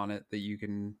stuff on it that you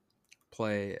can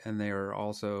play. And they are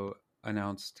also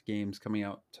announced games coming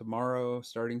out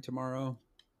starting tomorrow.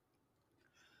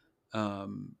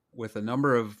 With a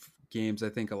number of games I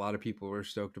think a lot of people were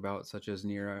stoked about, such as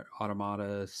Nier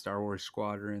Automata, Star Wars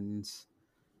Squadrons,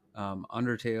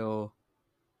 Undertale,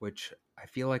 which I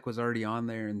feel like was already on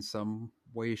there in some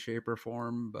way, shape, or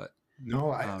form, but No,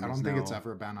 I is don't think it's now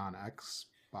ever been on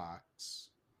Xbox.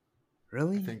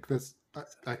 really. I think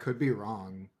I could be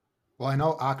wrong. Well, I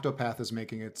know Octopath is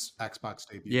making its Xbox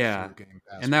debut Yeah, through Game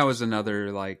Pass, and that which was is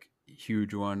another like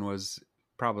huge one. Was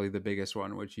probably the biggest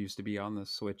one, which used to be on the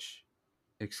Switch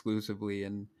exclusively,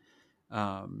 and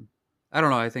I don't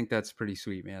know. I think that's pretty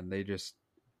sweet, man.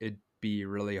 It'd be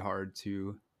really hard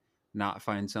to not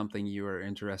find something you are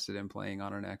interested in playing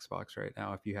on an Xbox right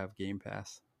now if you have Game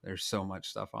Pass. There's so much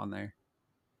stuff on there.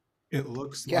 It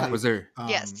looks Yeah. like Was there?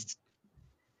 Yes.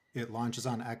 it launches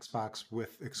on Xbox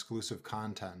with exclusive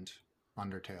content,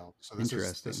 Undertale. So this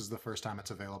Interesting. is the first time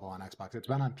it's available on Xbox. It's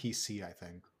been on PC, I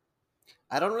think.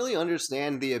 I don't really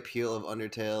understand the appeal of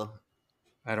Undertale.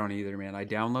 I don't either, man. I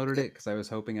downloaded it because I was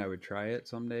hoping I would try it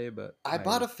someday, but I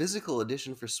bought a physical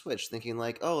edition for Switch thinking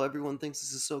like, oh, everyone thinks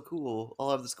this is so cool.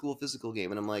 I'll have this cool physical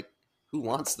game. And I'm like, who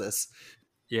wants this?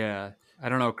 Yeah, I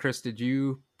don't know. Chris, did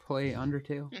you play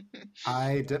Undertale?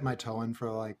 I dipped my toe in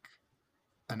for like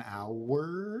an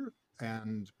hour,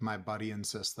 and my buddy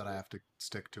insists that I have to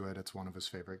stick to it. It's one of his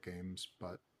favorite games,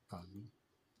 but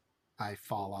I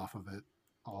fall off of it.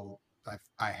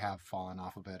 I have fallen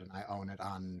off of it, and I own it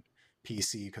on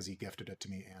PC because he gifted it to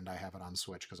me, and I have it on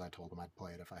Switch because I told him I'd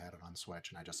play it if I had it on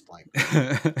Switch, and I just like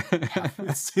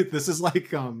this is like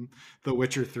The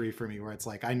Witcher 3 for me, where it's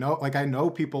like I know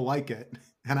people like it,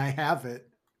 and I have it,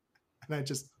 and I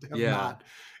just have not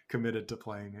committed to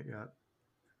playing it yet.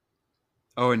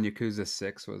 Oh, and Yakuza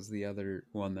 6 was the other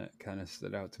one that kind of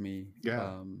stood out to me.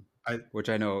 Yeah. Which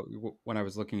I know when I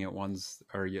was looking at ones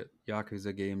or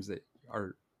Yakuza games that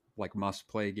are like must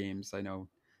play games, I know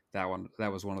that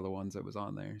was one of the ones that was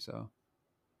on there. So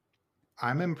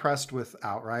I'm impressed with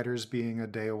Outriders being a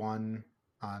day one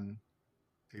on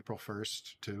April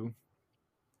 1st too.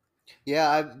 Yeah,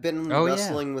 I've been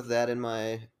wrestling with that in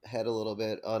my head a little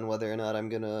bit on whether or not I'm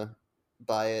gonna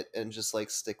buy it and just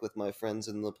like stick with my friends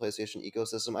in the PlayStation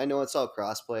ecosystem. I know it's all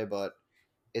crossplay, but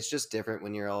it's just different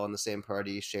when you're all in the same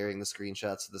party, sharing the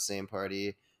screenshots of the same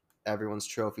party. Everyone's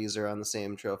trophies are on the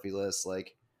same trophy list.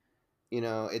 Like,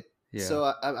 it. Yeah.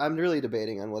 So I'm really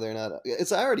debating on whether or not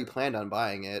I already planned on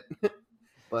buying it.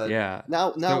 But Yeah.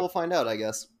 now So we'll find out, I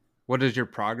guess. what is your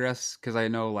progress? Because I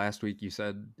know last week you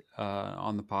said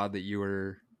on the pod that you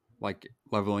were like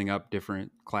leveling up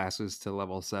different classes to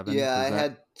level 7. Yeah, I Does that?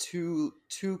 had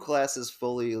two classes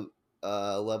fully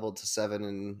leveled to 7,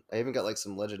 and I even got like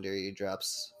some legendary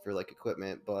drops for like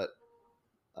equipment, but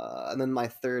and then my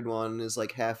third one is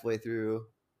like halfway through,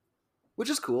 which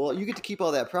is cool. You get to keep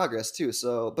all that progress too.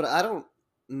 So, but I don't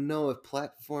know if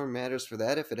platform matters for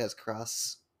that, if it has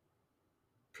cross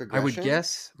I would progression.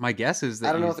 guess. My guess is I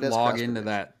that don't know you if it has log cross into progression.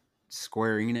 that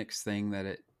Square Enix thing that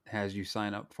it has you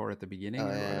sign up for at the beginning Oh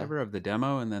or yeah, whatever of the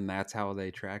demo, and then that's how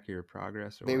they track your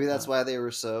progress or maybe that's whatnot. why they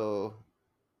were so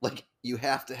like, you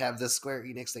have to have this Square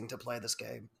Enix thing to play this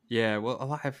game. Yeah,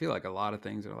 well, I feel like a lot of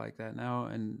things are like that now,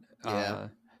 and Yeah.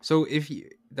 so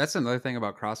that's another thing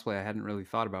about crossplay I hadn't really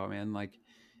thought about, man. Like,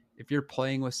 if you're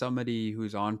playing with somebody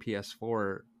who's on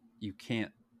PS4, you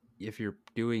can't. If you're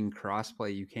doing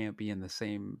crossplay, you can't be in the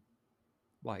same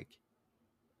like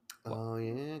Oh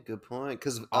yeah, good point.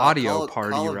 Because audio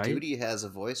party, Call of right? Duty has a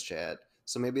voice chat,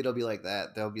 so maybe it'll be like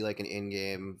that. There'll be like an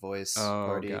in-game voice Oh,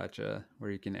 party. gotcha.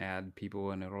 Where you can add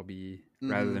people, and it'll be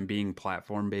rather Hmm. than being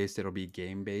platform based, it'll be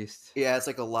game based. Yeah, it's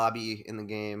like a lobby in the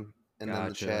game, and then the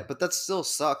Gotcha. chat. But that still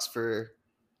sucks for,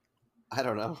 I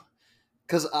don't know,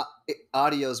 because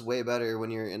audio is way better when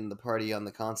you're in the party on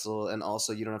the console, and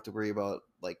also you don't have to worry about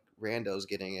like randos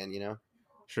getting in. You know.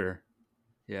 Sure.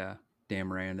 Yeah. Damn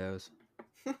randos.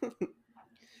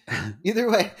 Either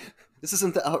way, this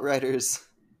isn't the Outriders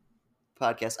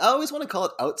podcast. I always want to call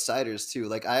it Outsiders too.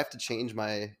 Like, I have to change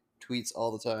my tweets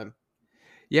all the time.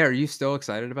 Yeah. Are you still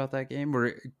excited about that game?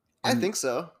 I And think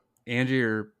so. Angie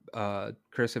or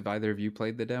Chris, have either of you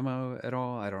played the demo at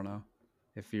all? I don't know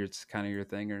if it's kind of your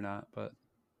thing or not, but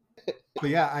But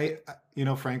yeah,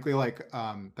 frankly, like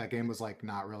that game was like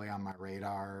not really on my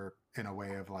radar in a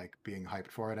way of like being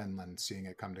hyped for it, and then seeing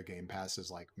it come to Game Pass is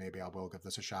like, maybe I will give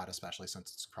this a shot, especially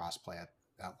since it's crossplay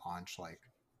at launch. Like,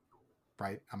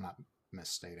 right? I'm not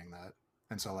misstating that.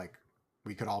 And so like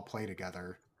we could all play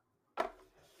together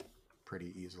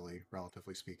pretty easily,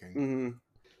 relatively speaking.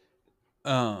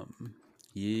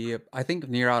 Yep. I think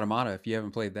Nier Automata, if you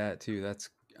haven't played that too,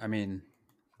 I mean,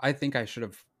 I think I should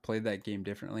have played that game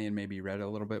differently and maybe read a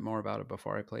little bit more about it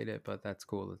before I played it, but that's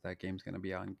cool that game's going to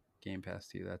be on Game Pass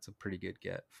too. That's a pretty good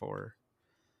get for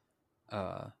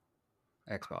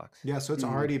Xbox. Yeah, so it's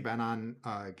already been on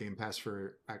Game Pass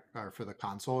for the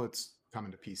console. It's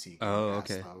coming to PC Game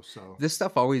Pass Okay. though. So This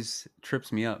stuff always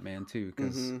trips me up, man, too,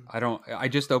 because I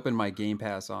just opened my Game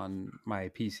Pass on my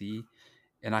PC,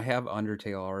 and I have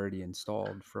Undertale already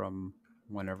installed from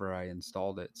whenever I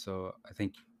installed it. So I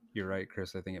think you're right,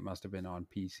 Chris. I think it must have been on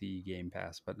PC Game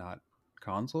Pass, but not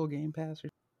console Game Pass.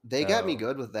 They got me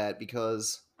good with that,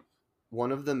 because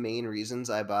one of the main reasons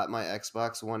I bought my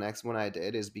Xbox One X when I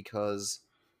did is because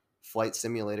Flight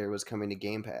Simulator was coming to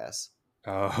Game Pass.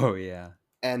 Oh yeah.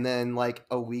 And then like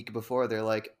a week before, they're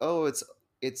like, "Oh,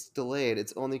 it's delayed.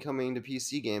 It's only coming to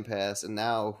PC Game Pass." And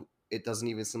now it doesn't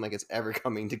even seem like it's ever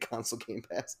coming to console Game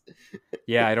Pass.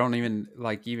 Yeah, I don't even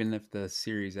even if the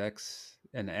Series X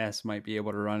and S might be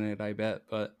able to run it, I bet,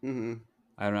 but I don't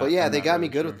know. But yeah, I'm they not got me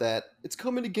really good sure. with that. It's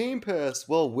coming to Game Pass.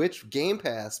 Well, which Game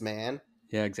Pass, man?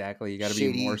 Yeah, exactly. You got to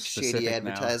be more specific shady now.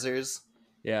 advertisers.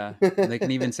 Yeah, and they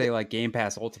can even say like Game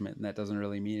Pass Ultimate, and that doesn't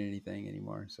really mean anything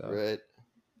anymore. So, Right.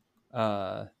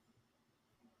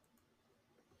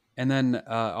 And then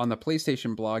on the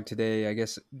PlayStation blog today, I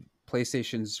guess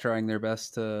PlayStation's trying their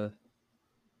best to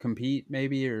compete,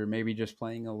 maybe, or maybe just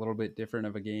playing a little bit different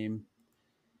of a game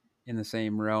in the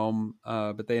same realm.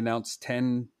 But they announced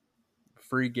 10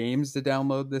 free games to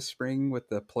download this spring with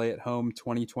the Play at Home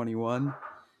 2021.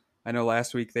 I know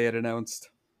last week they had announced,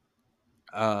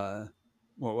 what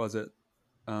was it?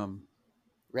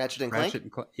 Ratchet and Ratchet Clank?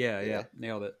 and Clank. Yeah,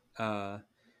 nailed it.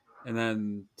 And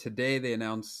then today they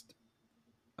announced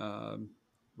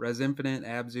Res Infinite,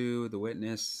 Abzu, The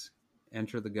Witness,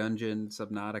 Enter the Gungeon,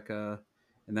 Subnautica,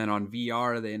 and then on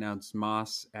VR they announced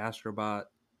Moss, Astrobot,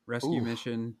 Rescue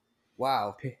Mission.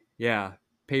 Wow.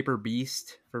 Paper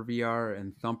Beast for VR,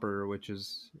 and Thumper, which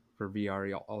is for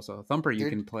VR also. Thumper you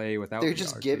can play without. They're VR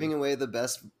just giving away the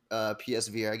best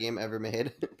PSVR game ever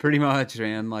made. Pretty much,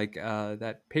 man. Like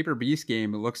that Paper Beast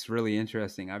game, it looks really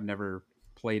interesting. I've never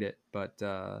played it, but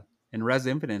and Res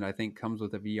Infinite I think comes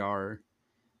with a VR.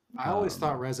 I always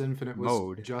thought Res Infinite was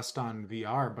mode. just on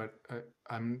VR, but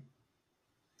I'm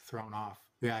thrown off.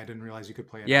 Yeah, I didn't realize you could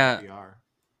play it on VR.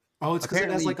 Oh, it's because it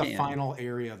has like a final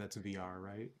area that's VR,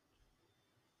 right?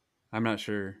 I'm not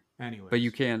sure. Anyway, but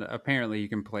you can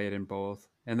play it in both.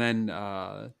 And then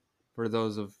for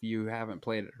those of you who haven't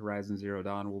played it, Horizon Zero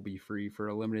Dawn will be free for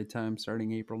a limited time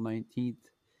starting April 19th.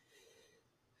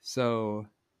 So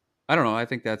I don't know. I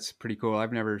think that's pretty cool.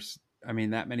 I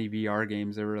mean, that many VR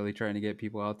games. They're really trying to get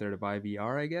people out there to buy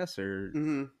VR, I guess, or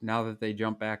Hmm. now that they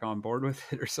jump back on board with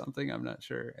it or something. I'm not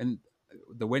sure. And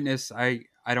The Witness, I'm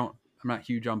not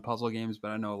huge on puzzle games,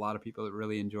 but I know a lot of people that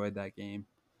really enjoyed that game.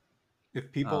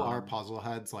 If people are Um, puzzle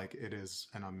heads, like it is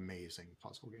an amazing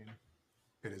puzzle game.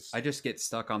 It is. I just get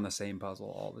stuck on the same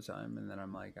puzzle all the time, and then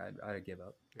I'm like, I give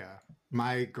up. Yeah.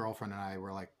 My girlfriend and I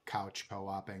were like couch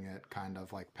co-oping it, kind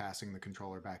of like passing the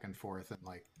controller back and forth. And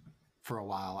like for a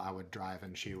while, I would drive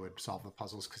and she would solve the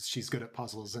puzzles because she's good at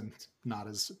puzzles and not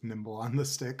as nimble on the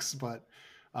sticks. But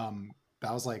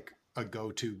that was like a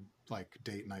go-to like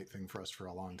date night thing for us for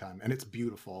a long time. And it's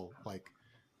beautiful. Like,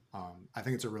 I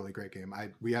think it's a really great game.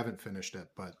 We haven't finished it,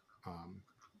 but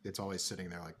it's always sitting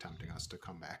there like tempting us to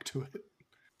come back to it.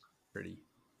 Pretty.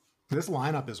 This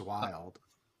lineup is wild.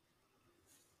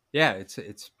 Yeah,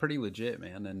 it's pretty legit,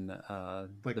 man. And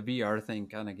Like- the VR thing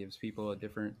kind of gives people a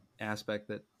different aspect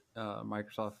that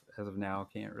Microsoft, as of now,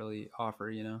 can't really offer.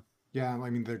 Yeah, I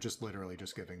mean, they're just literally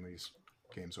just giving these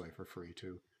games away for free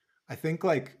too. I think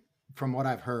like from what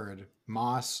I've heard,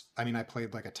 Moss. I mean, I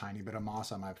played like a tiny bit of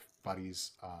Moss on my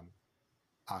buddy's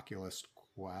Oculus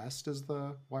Quest is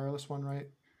the wireless one, right?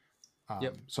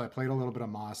 Yep. So I played a little bit of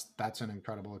Moss. That's an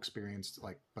incredible experience.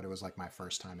 Like, but it was like my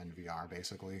first time in VR,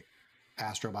 basically.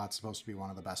 Astrobot's supposed to be one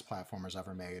of the best platformers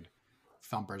ever made.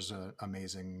 Thumper's an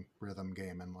amazing rhythm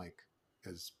game and like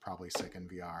is probably sick in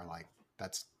VR. Like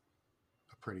that's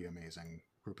a pretty amazing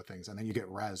group of things. And then you get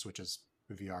Rez, which is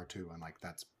VR too, and like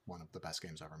that's one of the best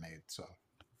games ever made. So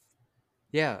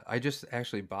Yeah, I just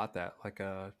actually bought that like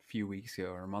a few weeks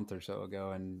ago or a month or so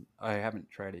ago, and I haven't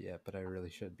tried it yet, but I really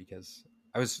should because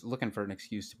I was looking for an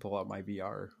excuse to pull out my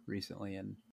VR recently,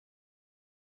 and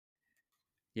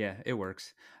yeah, it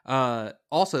works.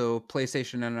 Also,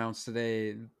 PlayStation announced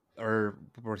today, or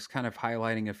was kind of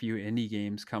highlighting a few indie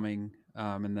games coming,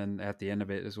 and then at the end of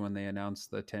it is when they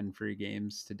announced the 10 free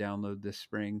games to download this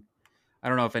spring. I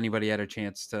don't know if anybody had a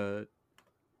chance to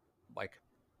like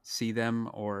see them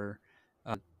or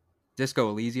Disco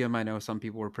Elysium. I know some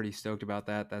people were pretty stoked about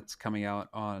that. That's coming out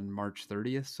on March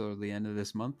 30th, so the end of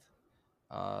this month.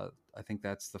 I think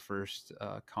that's the first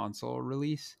console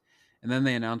release. And then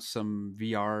they announced some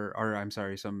VR, or I'm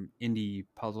sorry, some indie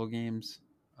puzzle games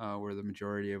were the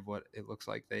majority of what it looks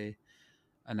like they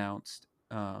announced.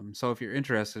 So if you're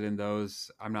interested in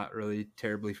those, I'm not really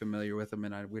terribly familiar with them,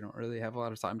 and we don't really have a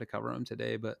lot of time to cover them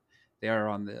today, but they are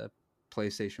on the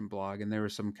PlayStation blog, and there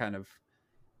was some kind of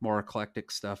more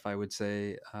eclectic stuff, I would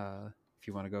say. If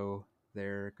you want to go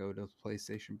there, go to the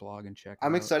PlayStation blog and check it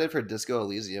I'm out. excited for Disco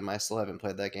Elysium. I still haven't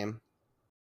played that game.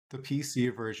 the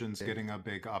PC version's getting a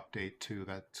big update too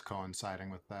that's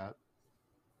coinciding with that.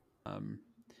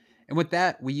 And with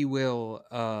that, we will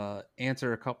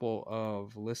answer a couple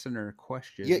of listener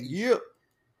questions. Yeah.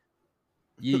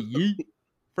 Yee.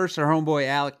 First, our homeboy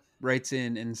Alec writes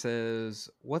in and says,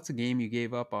 "What's a game you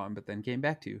gave up on but then came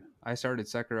back to? I started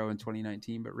Sekiro in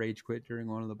 2019, but rage quit during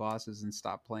one of the bosses and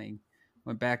stopped playing.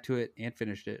 Went back to it and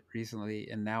finished it recently,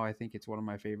 and now I think it's one of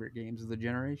my favorite games of the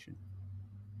generation."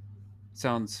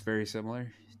 Sounds very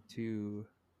similar to,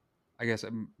 I guess,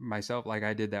 myself. Like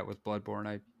I did that with Bloodborne.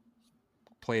 I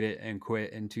played it and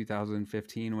quit in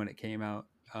 2015 when it came out.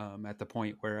 At the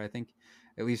point where I think,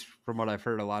 at least from what I've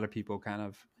heard, a lot of people kind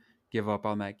of give up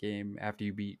on that game after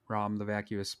you beat Rom the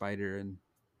Vacuous Spider. And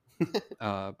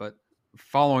but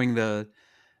following the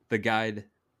guide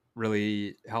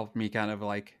really helped me kind of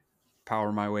like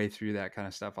power my way through that kind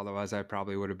of stuff. Otherwise, I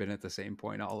probably would have been at the same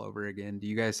point all over again. Do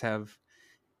you guys have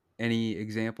any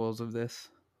examples of this?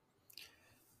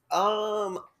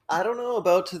 I don't know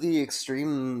about to the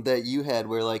extreme that you had,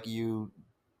 where like you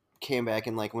came back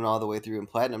and like went all the way through and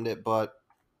platinumed it, but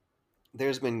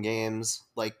there's been games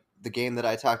like the game that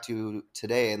I talked to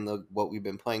today in the what we've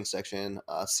been playing section,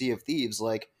 Sea of Thieves.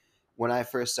 Like when I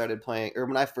first started playing, or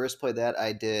when I first played that,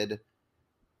 I did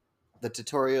the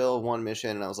tutorial one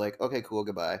mission, and I was like, okay, cool,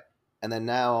 goodbye. And then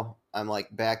now I'm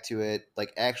like back to it,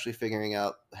 like actually figuring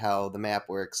out how the map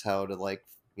works, how to like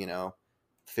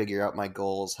figure out my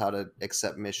goals, how to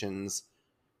accept missions.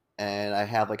 And I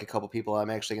have like a couple people I'm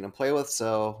actually going to play with.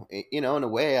 So, in a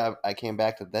way, I came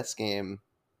back to this game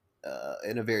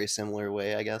in a very similar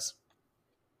way, I guess.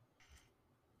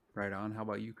 Right on. How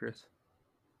about you, Chris?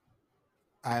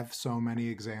 I have so many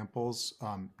examples,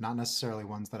 not necessarily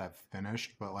ones that I've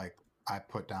finished, but like I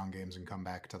put down games and come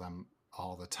back to them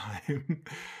all the time.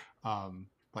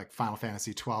 Like Final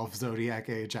Fantasy 12 Zodiac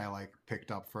Age, I like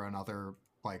picked up for another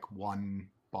like one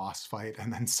boss fight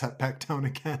and then set back down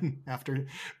again after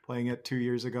playing it 2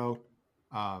 years ago.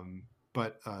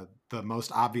 but the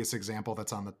most obvious example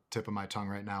that's on the tip of my tongue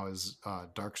right now is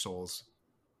Dark Souls,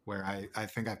 where I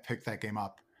think I've picked that game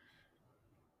up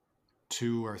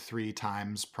 2 or 3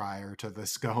 times prior to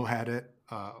this go at it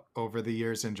over the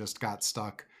years, and just got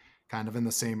stuck kind of in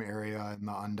the same area in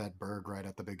the Undead Burg right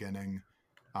at the beginning.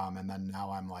 And then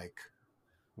now I'm like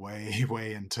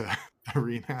way into the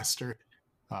remaster.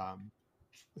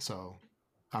 So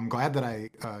I'm glad that I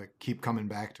keep coming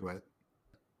back to it.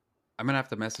 I'm gonna have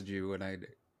to message you when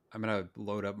I'm gonna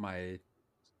load up my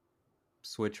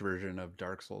Switch version of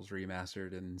Dark Souls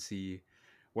Remastered and see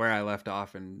where I left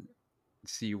off, and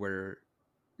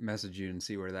message you and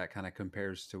see where that kind of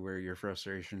compares to where your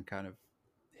frustration kind of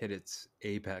hit its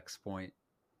apex point.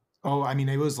 Oh, I mean,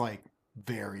 it was like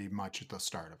very much at the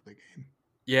start of the game.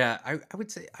 Yeah, I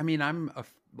would say. I mean, I'm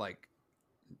like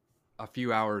a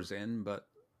few hours in, but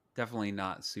definitely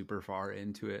not super far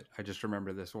into it. I just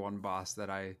remember this one boss that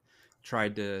I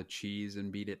tried to cheese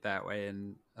and beat it that way,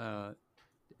 and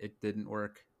it didn't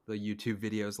work. The YouTube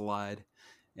videos lied,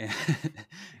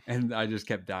 and I just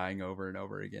kept dying over and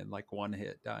over again, like one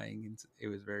hit dying, and it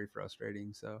was very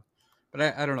frustrating. So, but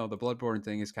I don't know. The Bloodborne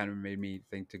thing has kind of made me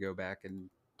think to go back and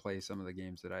play some of the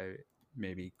games that I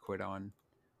maybe quit on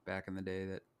back in the day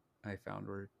that I found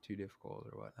were too difficult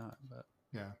or whatnot. But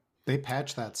yeah, they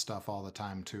patch that stuff all the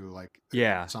time too. Like,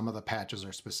 yeah, some of the patches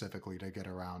are specifically to get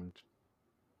around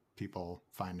people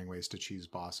finding ways to cheese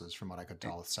bosses, from what I could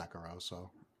tell with Sekiro.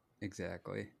 So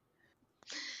exactly.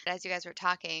 As you guys were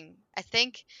talking, I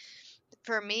think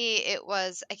for me it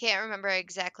was, I can't remember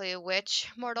exactly which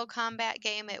Mortal Kombat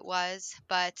game it was,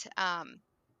 but and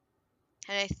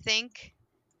I think,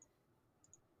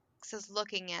 because I was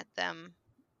looking at them,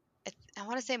 I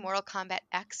want to say Mortal Kombat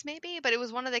X maybe, but it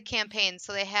was one of the campaigns.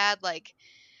 So they had like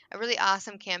a really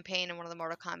awesome campaign in one of the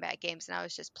Mortal Kombat games, and I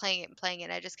was just playing it and playing it.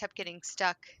 And I just kept getting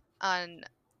stuck on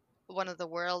one of the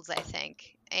worlds, I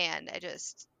think, and I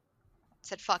just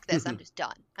said, "Fuck this! I'm just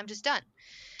done. I'm just done."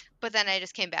 But then I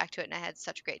just came back to it, and I had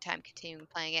such a great time continuing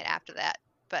playing it after that.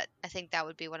 But I think that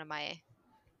would be one of my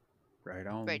Right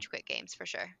on. rage quit games for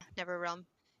sure. NetherRealm.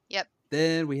 Yep.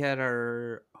 Then we had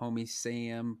our homie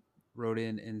Sam wrote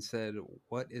in and said,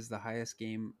 "What is the highest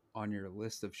game on your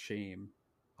list of shame?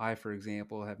 I, for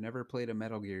example, have never played a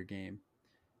Metal Gear game.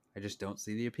 I just don't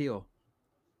see the appeal."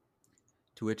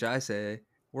 To which I say,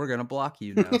 "We're gonna block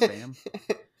you now, Sam,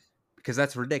 because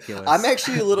that's ridiculous." I'm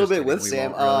actually a little Just bit kidding, with we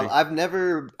Sam. won't really.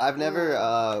 I've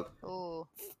never Ooh.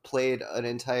 played an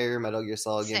entire Metal Gear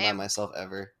Solid game by Same. myself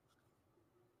ever.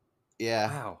 Yeah,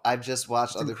 Wow. I've just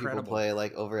watched That's other incredible. people play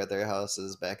like over at their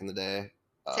houses back in the day.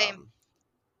 Same.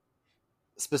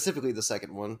 Specifically the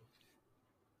second one,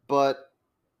 but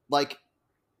like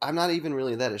I'm not even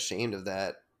really that ashamed of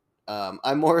that.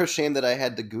 I'm more ashamed that I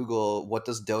had to Google what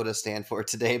does Dota stand for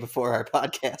today before our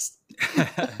podcast.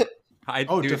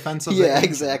 Dude, Defense of the Yeah, Ancients.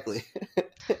 exactly.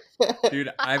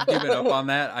 Dude, I've given up on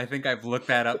that. I think I've looked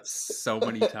that up so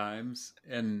many times,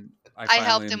 and I finally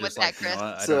helped am him with just like, that, you know Chris.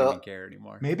 what? I So- don't even care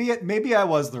anymore. Maybe I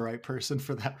was the right person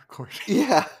for that recording.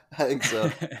 Yeah, I think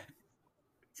so.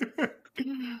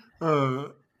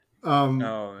 Oh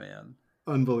man,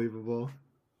 Unbelievable.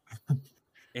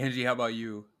 Angie, how about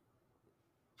you?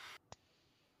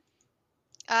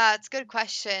 It's a good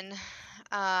question.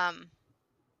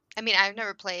 I mean, I've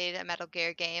never played a Metal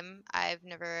Gear game. I've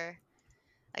never,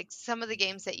 like, some of the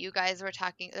games that you guys were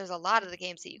talking, there's a lot of the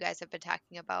games that you guys have been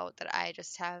talking about that I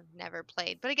just have never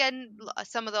played. But again,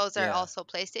 some of those are Yeah. also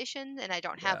PlayStation, and I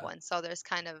don't have Yeah. one, so there's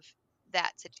kind of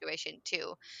that situation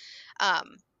too.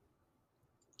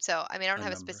 So I mean, I don't A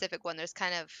have a number. specific one. There's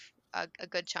kind of a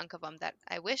good chunk of them that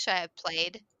I wish I had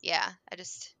played. Yeah, I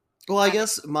just Well, I haven't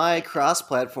guess my played them.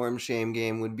 cross-platform shame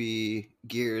game would be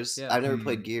Gears. Yeah. I've never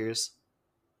played Gears.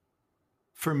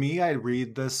 For me, I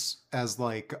read this as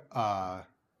like,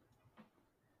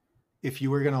 if you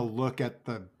were going to look at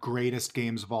the greatest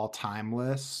games of all time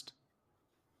list,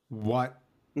 what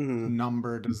Mhm.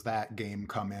 number does that game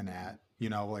come in at? You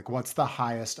know, like, what's the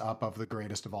highest up of the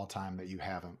greatest of all time that you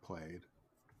haven't played?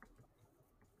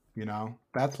 You know,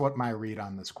 that's what my read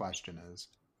on this question is.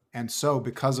 And so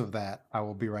because of that, I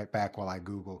will be right back while I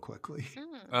Google quickly.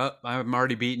 I'm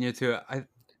already beating you to it.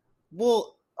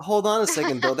 Well, hold on a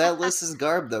second though. That list is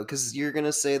garb though, because you're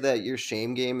gonna say that your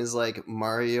shame game is like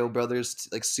Mario Brothers,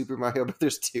 like Super Mario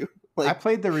Brothers 2. I Like,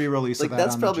 played the re-release like, of that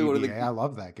that's on probably the one GBA. of the- I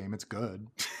love that game. It's good.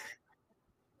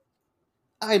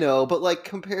 I know, but like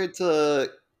compared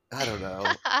to, I don't know.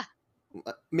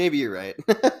 Maybe you're right.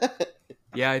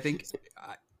 Yeah, I think.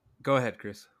 Go ahead,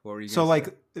 Chris. What were you? So, gonna like,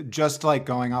 say? just like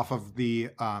going off of the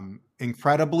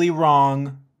incredibly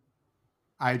wrong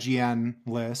IGN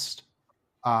list,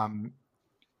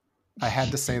 I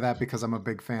had to say that because I'm a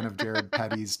big fan of Jared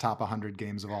Petty's Top 100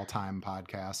 Games of All Time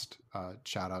podcast.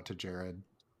 Shout out to Jared.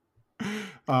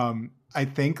 I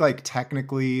think like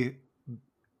technically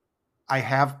I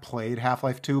have played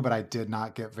Half-Life 2, but I did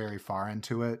not get very far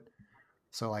into it.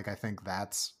 So like I think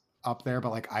that's up there,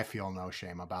 but like I feel no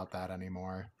shame about that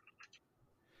anymore.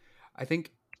 I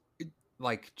think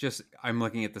like just I'm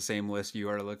looking at the same list you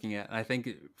are looking at. And I think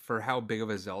for how big of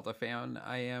a Zelda fan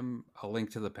I am, A Link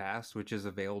to the Past, which is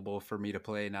available for me to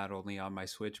play not only on my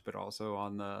Switch but also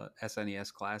on the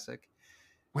SNES Classic.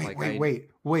 Wait.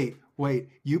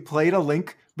 You played A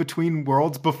Link Between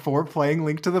Worlds before playing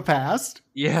Link to the Past?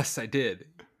 Yes, I did.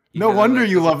 No wonder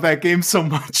you love that game so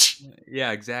much.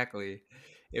 Yeah, exactly.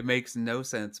 It makes no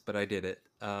sense, but I did it.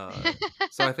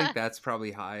 So I think that's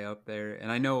probably high up there. And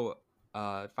I know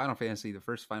Final Fantasy, the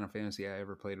first Final Fantasy I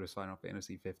ever played was Final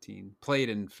Fantasy 15. Played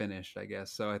and finished, I guess.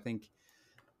 So I think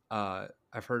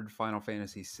I've heard Final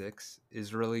Fantasy 6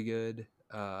 is really good,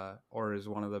 or is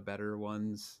one of the better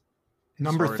ones.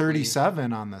 Number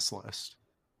 37 on this list.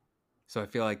 So I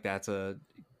feel like that's a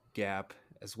gap,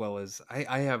 as well as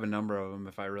I have a number of them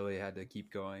if I really had to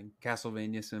keep going.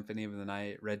 Castlevania Symphony of the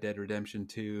Night, Red Dead Redemption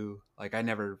 2. Like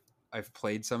I've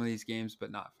played some of these games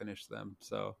but not finished them.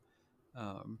 So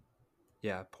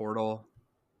yeah, Portal.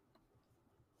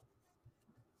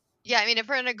 Yeah, I mean, if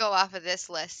we're going to go off of this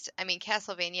list, I mean,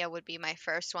 Castlevania would be my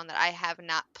first one that I have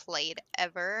not played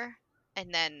ever.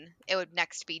 And then it would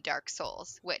next be Dark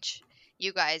Souls, which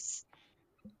you guys,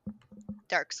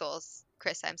 Dark Souls,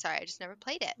 Chris, I'm sorry, I just never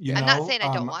played it. I'm not saying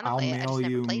I don't want to play it. I just never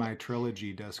played it. I'll mail you my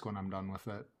trilogy disc when I'm done with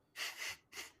it.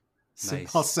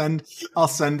 Nice. I'll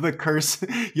send the curse.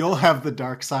 You'll have the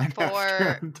dark side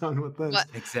after I'm done with this. What?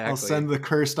 Exactly. I'll send the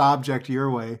cursed object your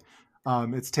way.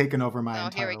 It's taken over my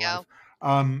entire life.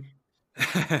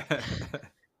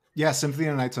 Yeah, Symphony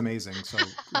of the Night's amazing. So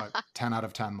 10 out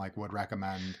of 10, like would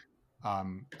recommend.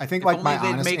 I think if like only my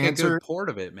they'd honest make answer. a good port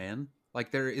of it, man.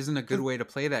 Like there isn't a good way to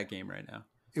play that game right now.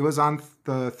 It was on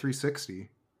the 360.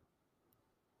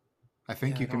 I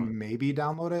think Yeah, you can maybe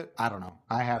download it. I don't know.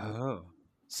 I haven't. Oh.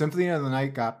 Symphony of the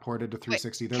Night got ported to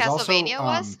 360. There's Castlevania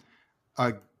also was?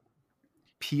 A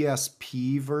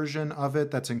PSP version of it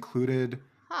that's included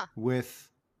with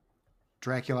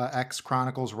Dracula X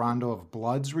Chronicles Rondo of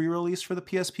Blood's re-release for the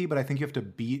PSP, but I think you have to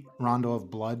beat Rondo of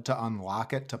Blood to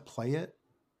unlock it to play it.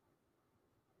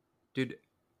 Dude,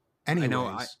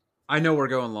 anyways, I know we're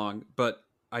going long, but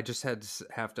I just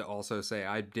have to also say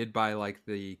I did buy like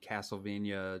the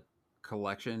Castlevania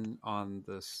collection on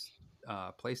this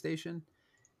PlayStation,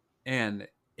 and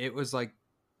it was like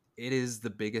it is the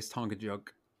biggest hunk of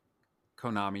junk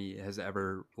Konami has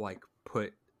ever like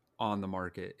put on the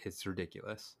market. It's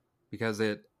ridiculous because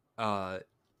it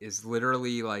is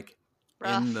literally like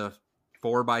in the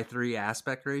 4:3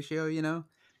 aspect ratio, you know,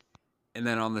 and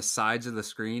then on the sides of the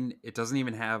screen it doesn't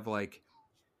even have like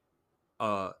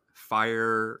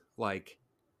fire like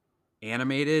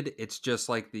animated. It's just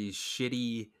like these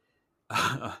shitty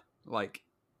like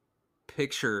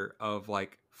picture of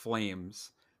like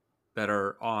flames that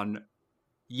are on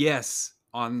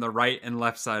the right and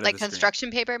left side like of the construction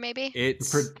screen. paper, maybe.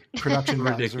 It's production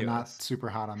values ridiculous. are not super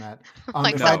hot on that.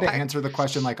 Like if I had to answer the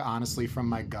question like honestly from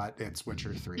my gut, it's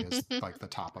Witcher 3 is like the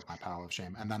top of my pile of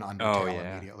shame, and then Undertale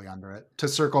immediately under it. To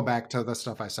circle back to the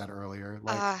stuff I said earlier,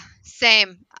 like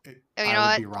same.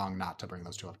 I would be wrong not to bring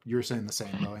those two up. You're saying the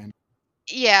same though, Andy?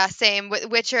 Yeah, same. With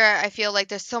Witcher, I feel like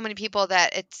there's so many people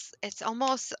that it's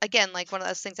almost, again, like one of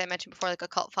those things I mentioned before, like a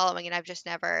cult following, and I've just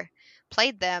never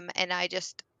played them, and I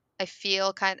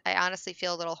honestly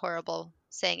feel a little horrible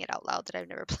saying it out loud that I've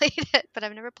never played it, but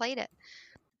I've never played it.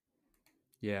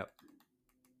 Yeah.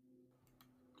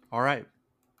 All right.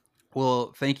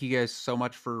 Well, thank you guys so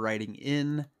much for writing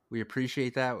in. We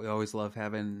appreciate that. We always love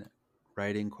having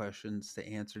writing questions to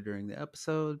answer during the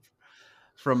episode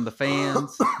from the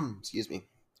fans. Excuse me.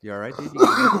 You all right, dude?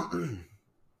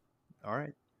 All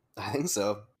right. I think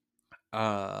so.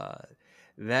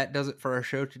 That does it for our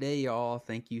show today, y'all.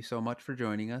 Thank you so much for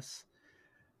joining us.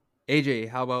 AJ,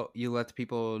 how about you let the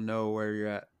people know where you're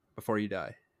at before you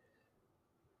die?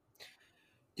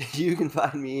 You can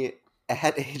find me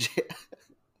at AJ.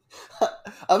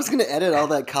 I was going to edit all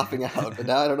that coughing out, but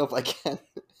now I don't know if I can.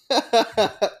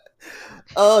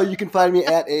 Oh, you can find me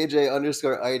at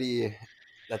AJ_ID.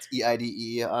 That's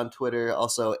EIDE on Twitter.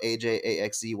 Also,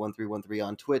 AJAXE1313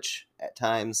 on Twitch at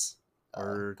times.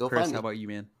 Or go Chris, find me. how about you,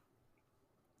 man?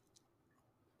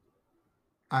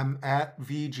 I'm at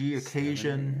VG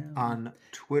Occasion on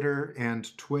Twitter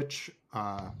and Twitch.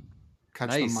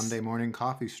 Catch the Monday morning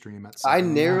coffee stream at 7 I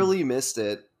narrowly missed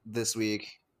it this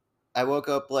week. I woke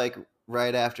up like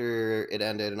right after it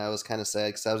ended, and I was kind of sad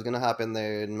because I was gonna hop in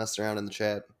there and mess around in the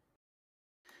chat.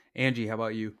 Angie, how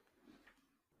about you?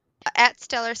 At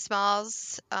Stellar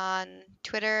Smalls on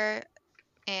Twitter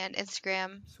and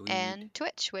Instagram Sweet. and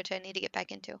Twitch, which I need to get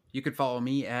back into. You can follow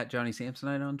me at Johnny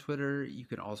Samsonite on Twitter. You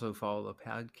can also follow the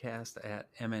podcast at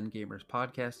MN Gamers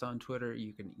Podcast on Twitter.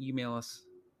 You can email us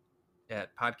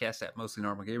at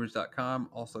podcast@mostlynormalgamers.com.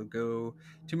 Also go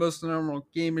to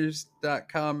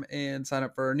mostlynormalgamers.com and sign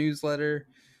up for our newsletter,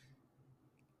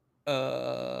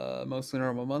 Mostly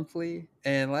Normal Monthly.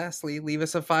 And lastly, leave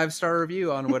us a 5-star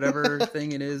review on whatever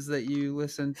thing it is that you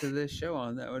listen to this show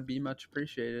on. That would be much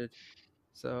appreciated.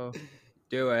 So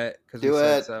do it, because we Do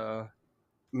said it. so.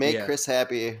 Make Yeah. Chris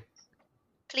happy.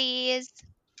 Please.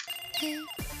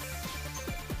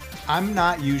 I'm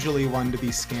not usually one to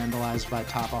be scandalized by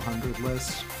top 100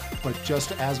 lists, but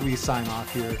just as we sign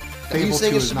off here, Are you Fable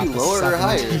saying 2 it is should not be the lower or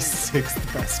higher?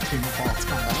 76th best game of all time.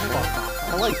 Fuck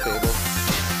off. I like Fable.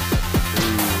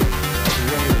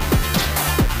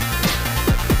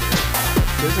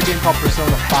 There's a game called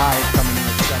Persona 5 coming in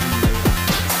at 78.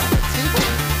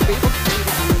 Fable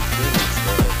created new games,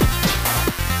 though.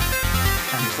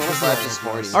 Persona 5 is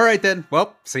horny. All right, then.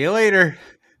 Well, see you later.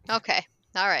 Okay.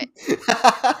 All right.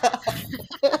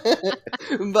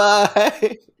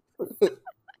 Bye.